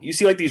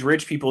see like these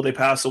rich people, they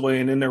pass away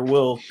and in their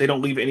will, they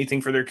don't leave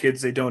anything for their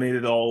kids. They donate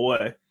it all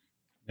away.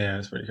 Yeah,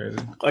 it's pretty crazy.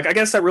 Like, I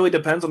guess that really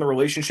depends on the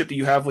relationship that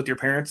you have with your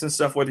parents and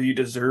stuff, whether you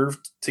deserve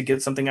to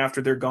get something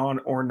after they're gone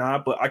or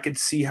not. But I could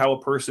see how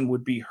a person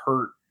would be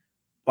hurt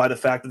by the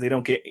fact that they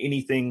don't get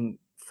anything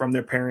from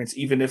their parents,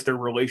 even if their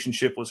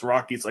relationship was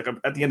rocky. It's like,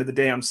 at the end of the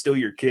day, I'm still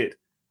your kid.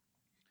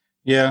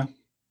 Yeah.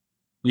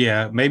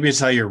 Yeah. Maybe it's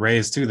how you're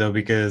raised too, though,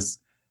 because,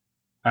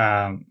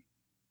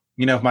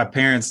 you know, if my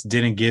parents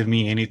didn't give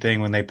me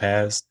anything when they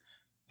passed,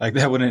 like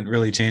that wouldn't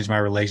really change my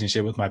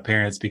relationship with my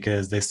parents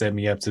because they set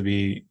me up to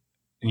be,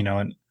 you know,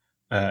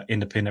 an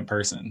independent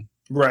person.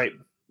 Right.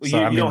 Well,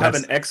 so, you don't have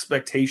an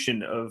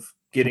expectation of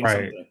getting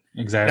something.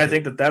 Exactly. And I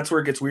think that's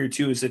where it gets weird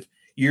too, is if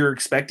you're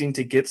expecting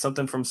to get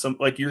something from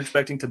like you're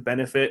expecting to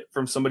benefit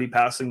from somebody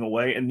passing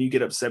away and you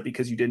get upset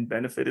because you didn't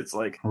benefit. It's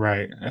like,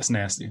 right. That's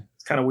nasty.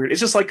 It's kind of weird.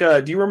 It's just like,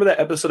 do you remember that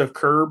episode of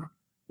Curb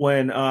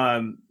when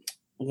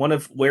one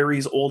of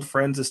Larry's old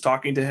friends is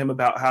talking to him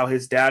about how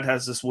his dad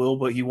has this will,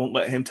 but he won't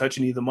let him touch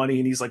any of the money,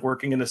 and he's like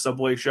working in a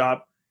Subway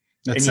shop.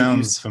 That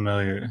sounds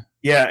familiar.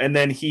 Yeah, and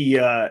then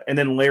and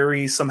then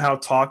Larry somehow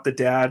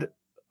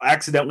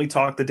accidentally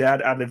talked the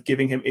dad out of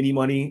giving him any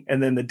money,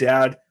 and then the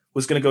dad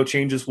was going to go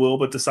change his will,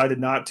 but decided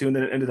not to, and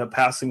then it ended up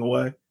passing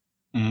away.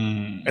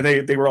 And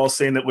they were all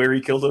saying that Larry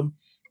killed him.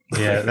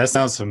 Yeah, that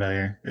sounds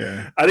familiar.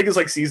 Yeah, I think it's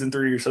like season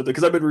 3 or something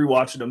because I've been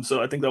rewatching them,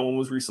 so I think that one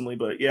was recently.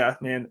 But yeah,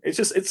 man,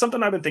 it's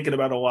something I've been thinking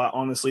about a lot,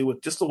 honestly,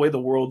 with just the way the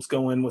world's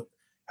going, with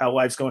how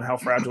life's going, how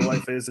fragile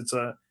life is.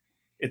 I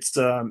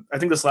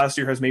think this last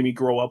year has made me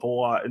grow up a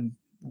lot and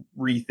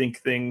rethink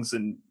things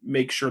and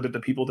make sure that the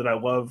people that I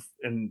love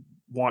and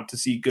want to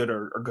see good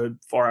are good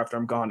far after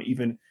I'm gone,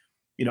 even,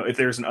 you know, if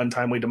there's an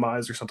untimely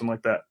demise or something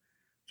like that.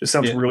 Just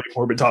sounds really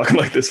morbid talking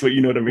like this, but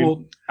you know what I mean?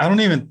 Well, I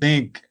don't even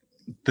think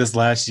this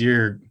last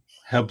year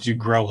helped you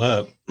grow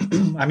up.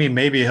 I mean,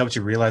 maybe it helped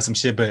you realize some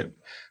shit, but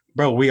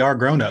bro, we are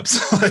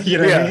grown-ups. You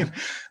know what I mean?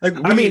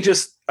 Like,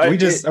 we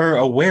just are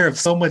aware of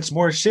so much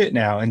more shit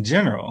now in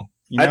general.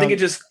 You know? I think it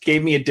just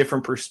gave me a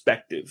different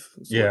perspective.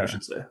 I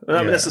should say.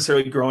 Not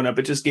necessarily growing up.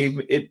 It just gave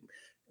me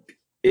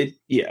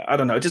I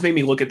don't know. It just made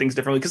me look at things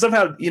differently because I've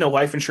had, you know,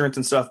 life insurance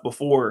and stuff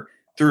before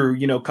through,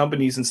 you know,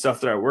 companies and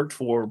stuff that I worked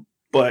for,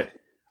 but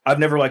I've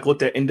never like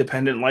looked at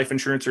independent life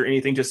insurance or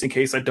anything just in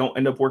case I don't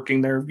end up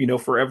working there, you know,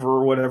 forever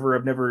or whatever.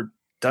 I've never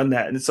done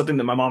that. And it's something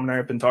that my mom and I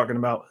have been talking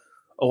about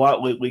a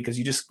lot lately because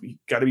you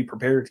got to be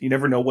prepared. You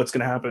never know what's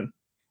going to happen.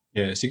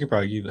 Yeah, she could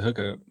probably give you the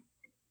hookup.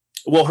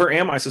 Well, her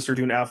and my sister are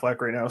doing Aflac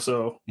right now,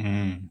 so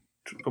I'm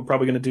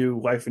probably going to do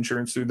life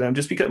insurance through them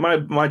just because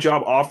my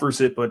job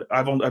offers it, but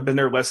I've been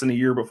there less than a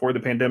year before the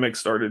pandemic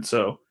started,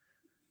 so.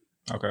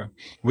 Okay,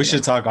 we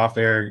should talk off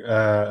air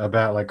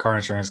about like car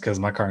insurance because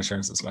my car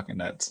insurance is fucking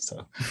nuts.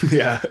 So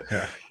yeah,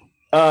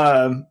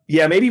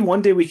 maybe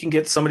one day we can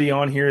get somebody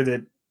on here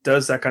that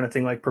does that kind of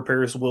thing, like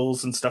prepares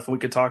wills and stuff, and we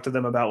could talk to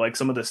them about like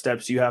some of the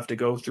steps you have to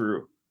go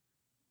through,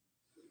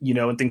 you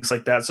know, and things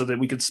like that, so that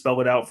we could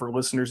spell it out for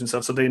listeners and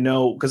stuff, so they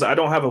know. Because I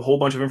don't have a whole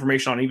bunch of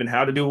information on even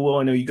how to do a will.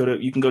 I know you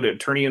can go to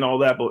attorney and all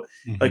that, but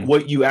like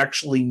what you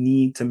actually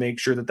need to make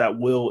sure that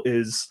will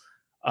is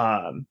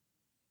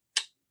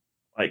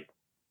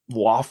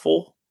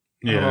lawful.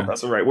 I don't know if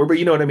that's the right word, but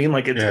you know what I mean?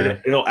 Like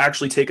it'll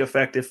actually take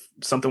effect if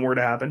something were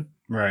to happen.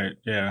 Right.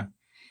 Yeah.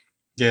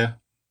 Yeah.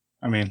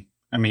 I mean,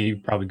 you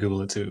probably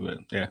Google it too, but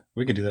yeah,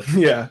 we could do that.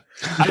 Yeah.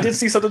 I did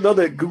see something though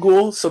that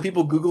Google, so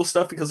people Google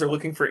stuff because they're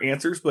looking for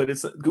answers, but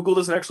Google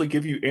doesn't actually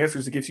give you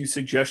answers. It gives you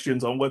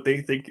suggestions on what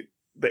they think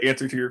the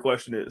answer to your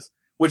question is,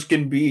 which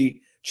can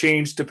be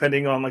changed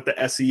depending on like the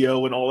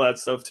SEO and all that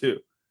stuff too.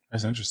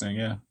 That's interesting.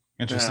 Yeah.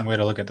 Interesting way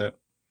to look at that.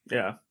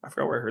 Yeah. I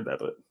forgot where I heard that,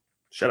 but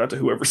shout out to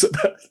whoever said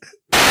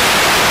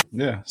that.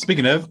 Yeah.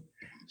 Speaking of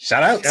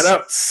shout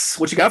outs.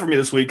 What you got for me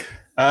this week?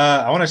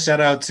 I want to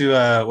shout out to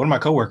one of my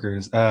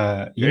coworkers.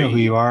 You know who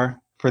you are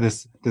for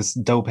this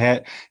dope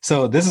hat.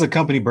 So this is a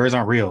company, Birds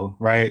Aren't Real,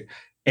 right?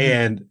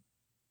 And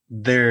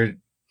their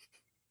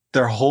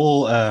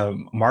whole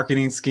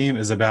marketing scheme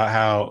is about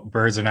how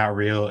birds are not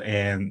real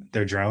and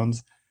they're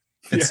drones.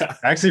 It's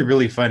actually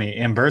really funny.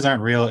 And Birds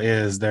Aren't Real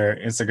is their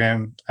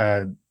Instagram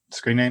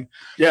screen name.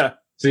 Yeah.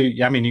 So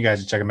I mean, you guys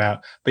should check them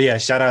out. But yeah,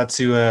 shout out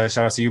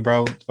to you,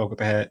 bro. Fuck with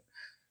the hat.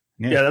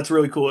 Yeah, that's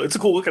really cool. It's a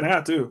cool looking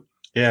hat too.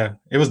 Yeah,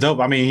 it was dope.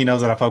 I mean, he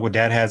knows that I fuck with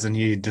dad hats, and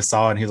he just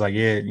saw it and he was like,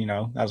 yeah, you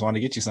know, I just wanted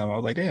to get you some. I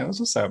was like, damn, that's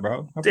what's up,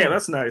 bro. Damn,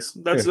 that's nice.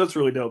 That's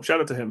really dope.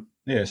 Shout out to him.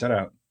 Yeah, shout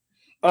out.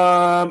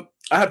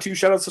 I have 2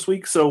 shout outs this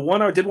week. So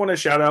one, I did want to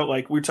shout out,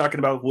 like we were talking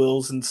about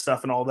wills and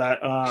stuff and all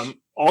that.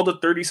 All the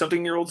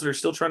 30-something-year-olds that are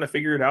still trying to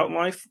figure it out in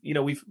life. You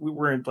know,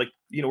 we're in like,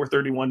 you know, we're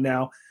 31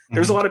 now.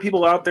 There's a lot of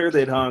people out there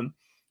that,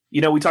 you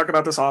know, we talk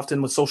about this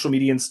often with social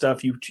media and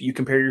stuff. You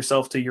compare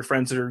yourself to your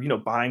friends that are, you know,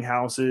 buying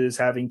houses,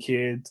 having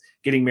kids,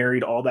 getting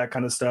married, all that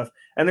kind of stuff.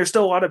 And there's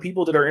still a lot of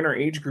people that are in our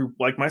age group,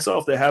 like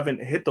myself, that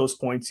haven't hit those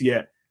points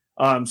yet.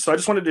 So I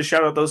just wanted to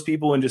shout out those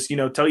people and just, you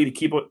know, tell you to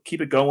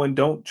keep it going.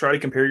 Don't try to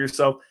compare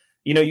yourself.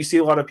 You know, you see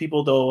a lot of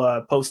people,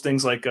 they'll post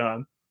things like,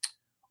 oh,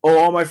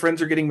 all my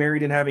friends are getting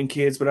married and having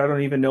kids, but I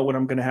don't even know what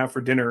I'm going to have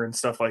for dinner and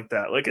stuff like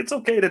that. Like, it's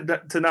okay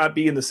to not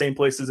be in the same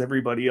place as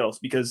everybody else,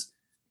 because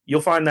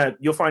you'll find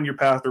your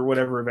path or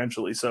whatever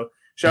eventually. So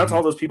shout out to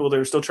all those people that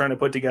are still trying to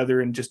put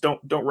together, and just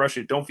don't rush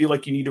it. Don't feel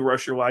like you need to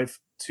rush your life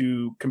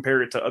to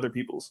compare it to other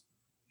people's.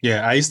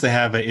 Yeah. I used to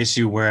have an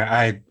issue where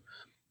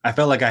I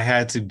felt like I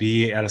had to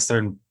be at a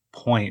certain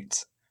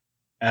point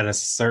at a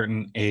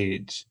certain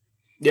age.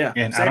 Yeah.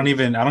 And same. I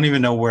don't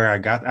even know where I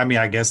got. I mean,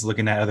 I guess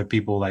looking at other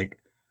people, like,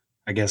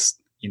 I guess,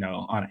 you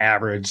know, on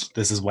average,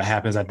 this is what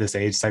happens at this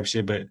age type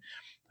shit. But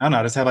I don't know.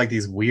 I just have like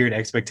these weird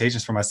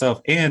expectations for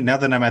myself. And now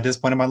that I'm at this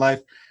point in my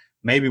life,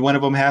 maybe one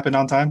of them happened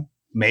on time.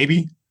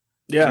 Maybe.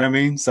 Yeah. You know what I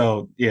mean?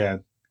 So yeah,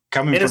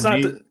 coming from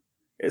me.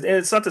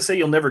 It's not to say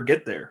you'll never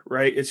get there,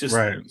 right? It's just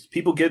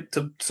people get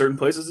to certain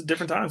places at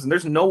different times, and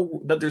there's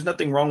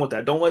nothing wrong with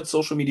that. Don't let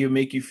social media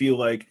make you feel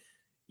like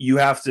you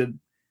have to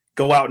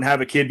go out and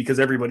have a kid because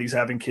everybody's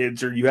having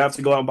kids, or you have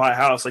to go out and buy a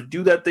house. Like,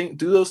 do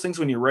those things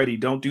when you're ready.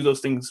 Don't do those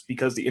things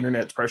because the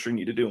internet's pressuring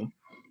you to do them.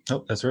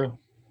 Oh, that's real.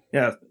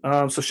 Yeah.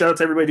 So shout out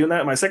to everybody doing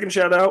that. My second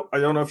shout out, I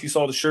don't know if you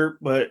saw the shirt,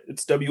 but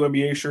it's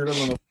WNBA shirt. I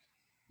don't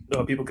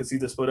know if people can see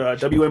this, but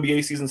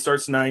WNBA season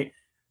starts tonight.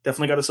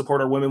 Definitely got to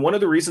support our women. One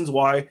of the reasons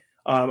why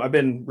I've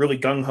been really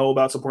gung-ho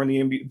about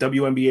supporting the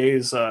WNBA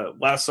is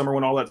last summer,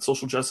 when all that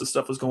social justice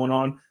stuff was going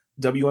on,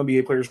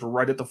 WNBA players were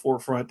right at the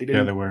forefront. They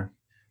were.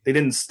 They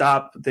didn't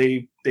stop.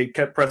 They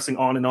kept pressing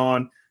on and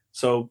on.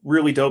 So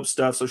really dope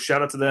stuff. So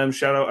shout out to them.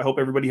 Shout out. I hope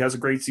everybody has a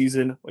great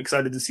season.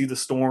 Excited to see the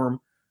Storm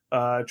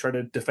try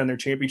to defend their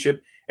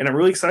championship. And I'm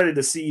really excited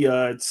to see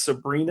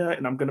Sabrina,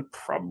 and I'm going to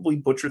probably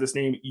butcher this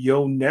name,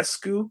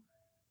 Ionescu.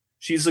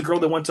 She's the girl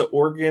that went to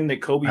Oregon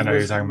that Kobe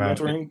was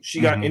mentoring.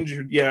 She got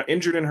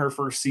injured in her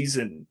first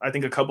season, I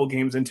think a couple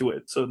games into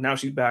it. So now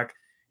she's back,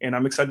 and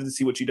I'm excited to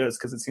see what she does,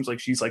 because it seems like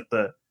she's like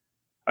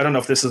I don't know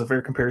if this is a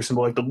fair comparison,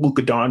 but like the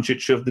Luka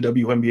Doncic of the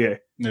WNBA.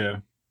 Yeah.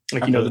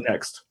 Like, you know, the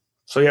next.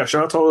 So yeah,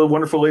 shout out to all the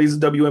wonderful ladies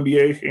of the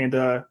WNBA, and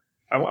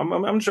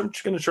I'm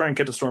just going to try and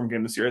get the Storm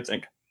game this year, I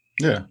think.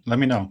 Yeah, let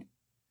me know.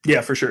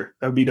 Yeah, for sure.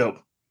 That would be dope.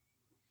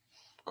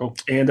 Cool.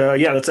 And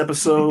that's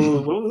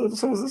episode, what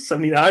was this,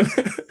 79?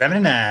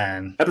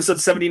 79. Episode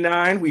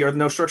 79. We are the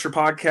No Structure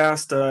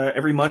Podcast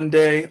every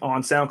Monday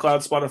on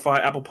SoundCloud,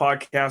 Spotify, Apple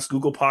Podcasts,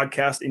 Google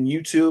Podcasts, and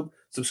YouTube.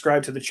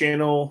 Subscribe to the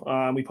channel.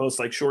 We post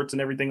like shorts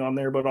and everything on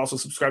there, but also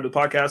subscribe to the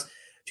podcast.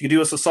 If you could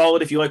do us a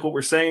solid, if you like what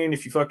we're saying,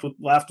 if you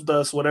laughed with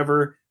us,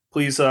 whatever,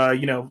 please,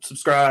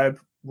 subscribe,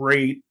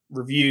 rate,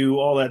 review,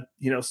 all that,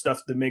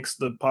 stuff that makes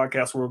the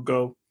podcast world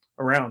go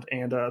around.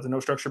 And the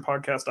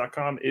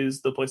nostructurepodcast.com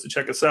is the place to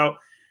check us out.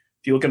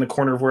 If you look in the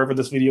corner of wherever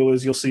this video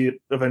is, you'll see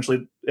it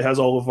eventually. It has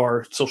all of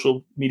our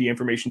social media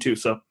information too.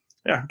 So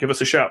yeah, give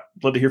us a shout.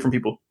 Love to hear from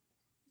people.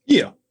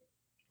 Yeah.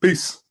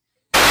 Peace.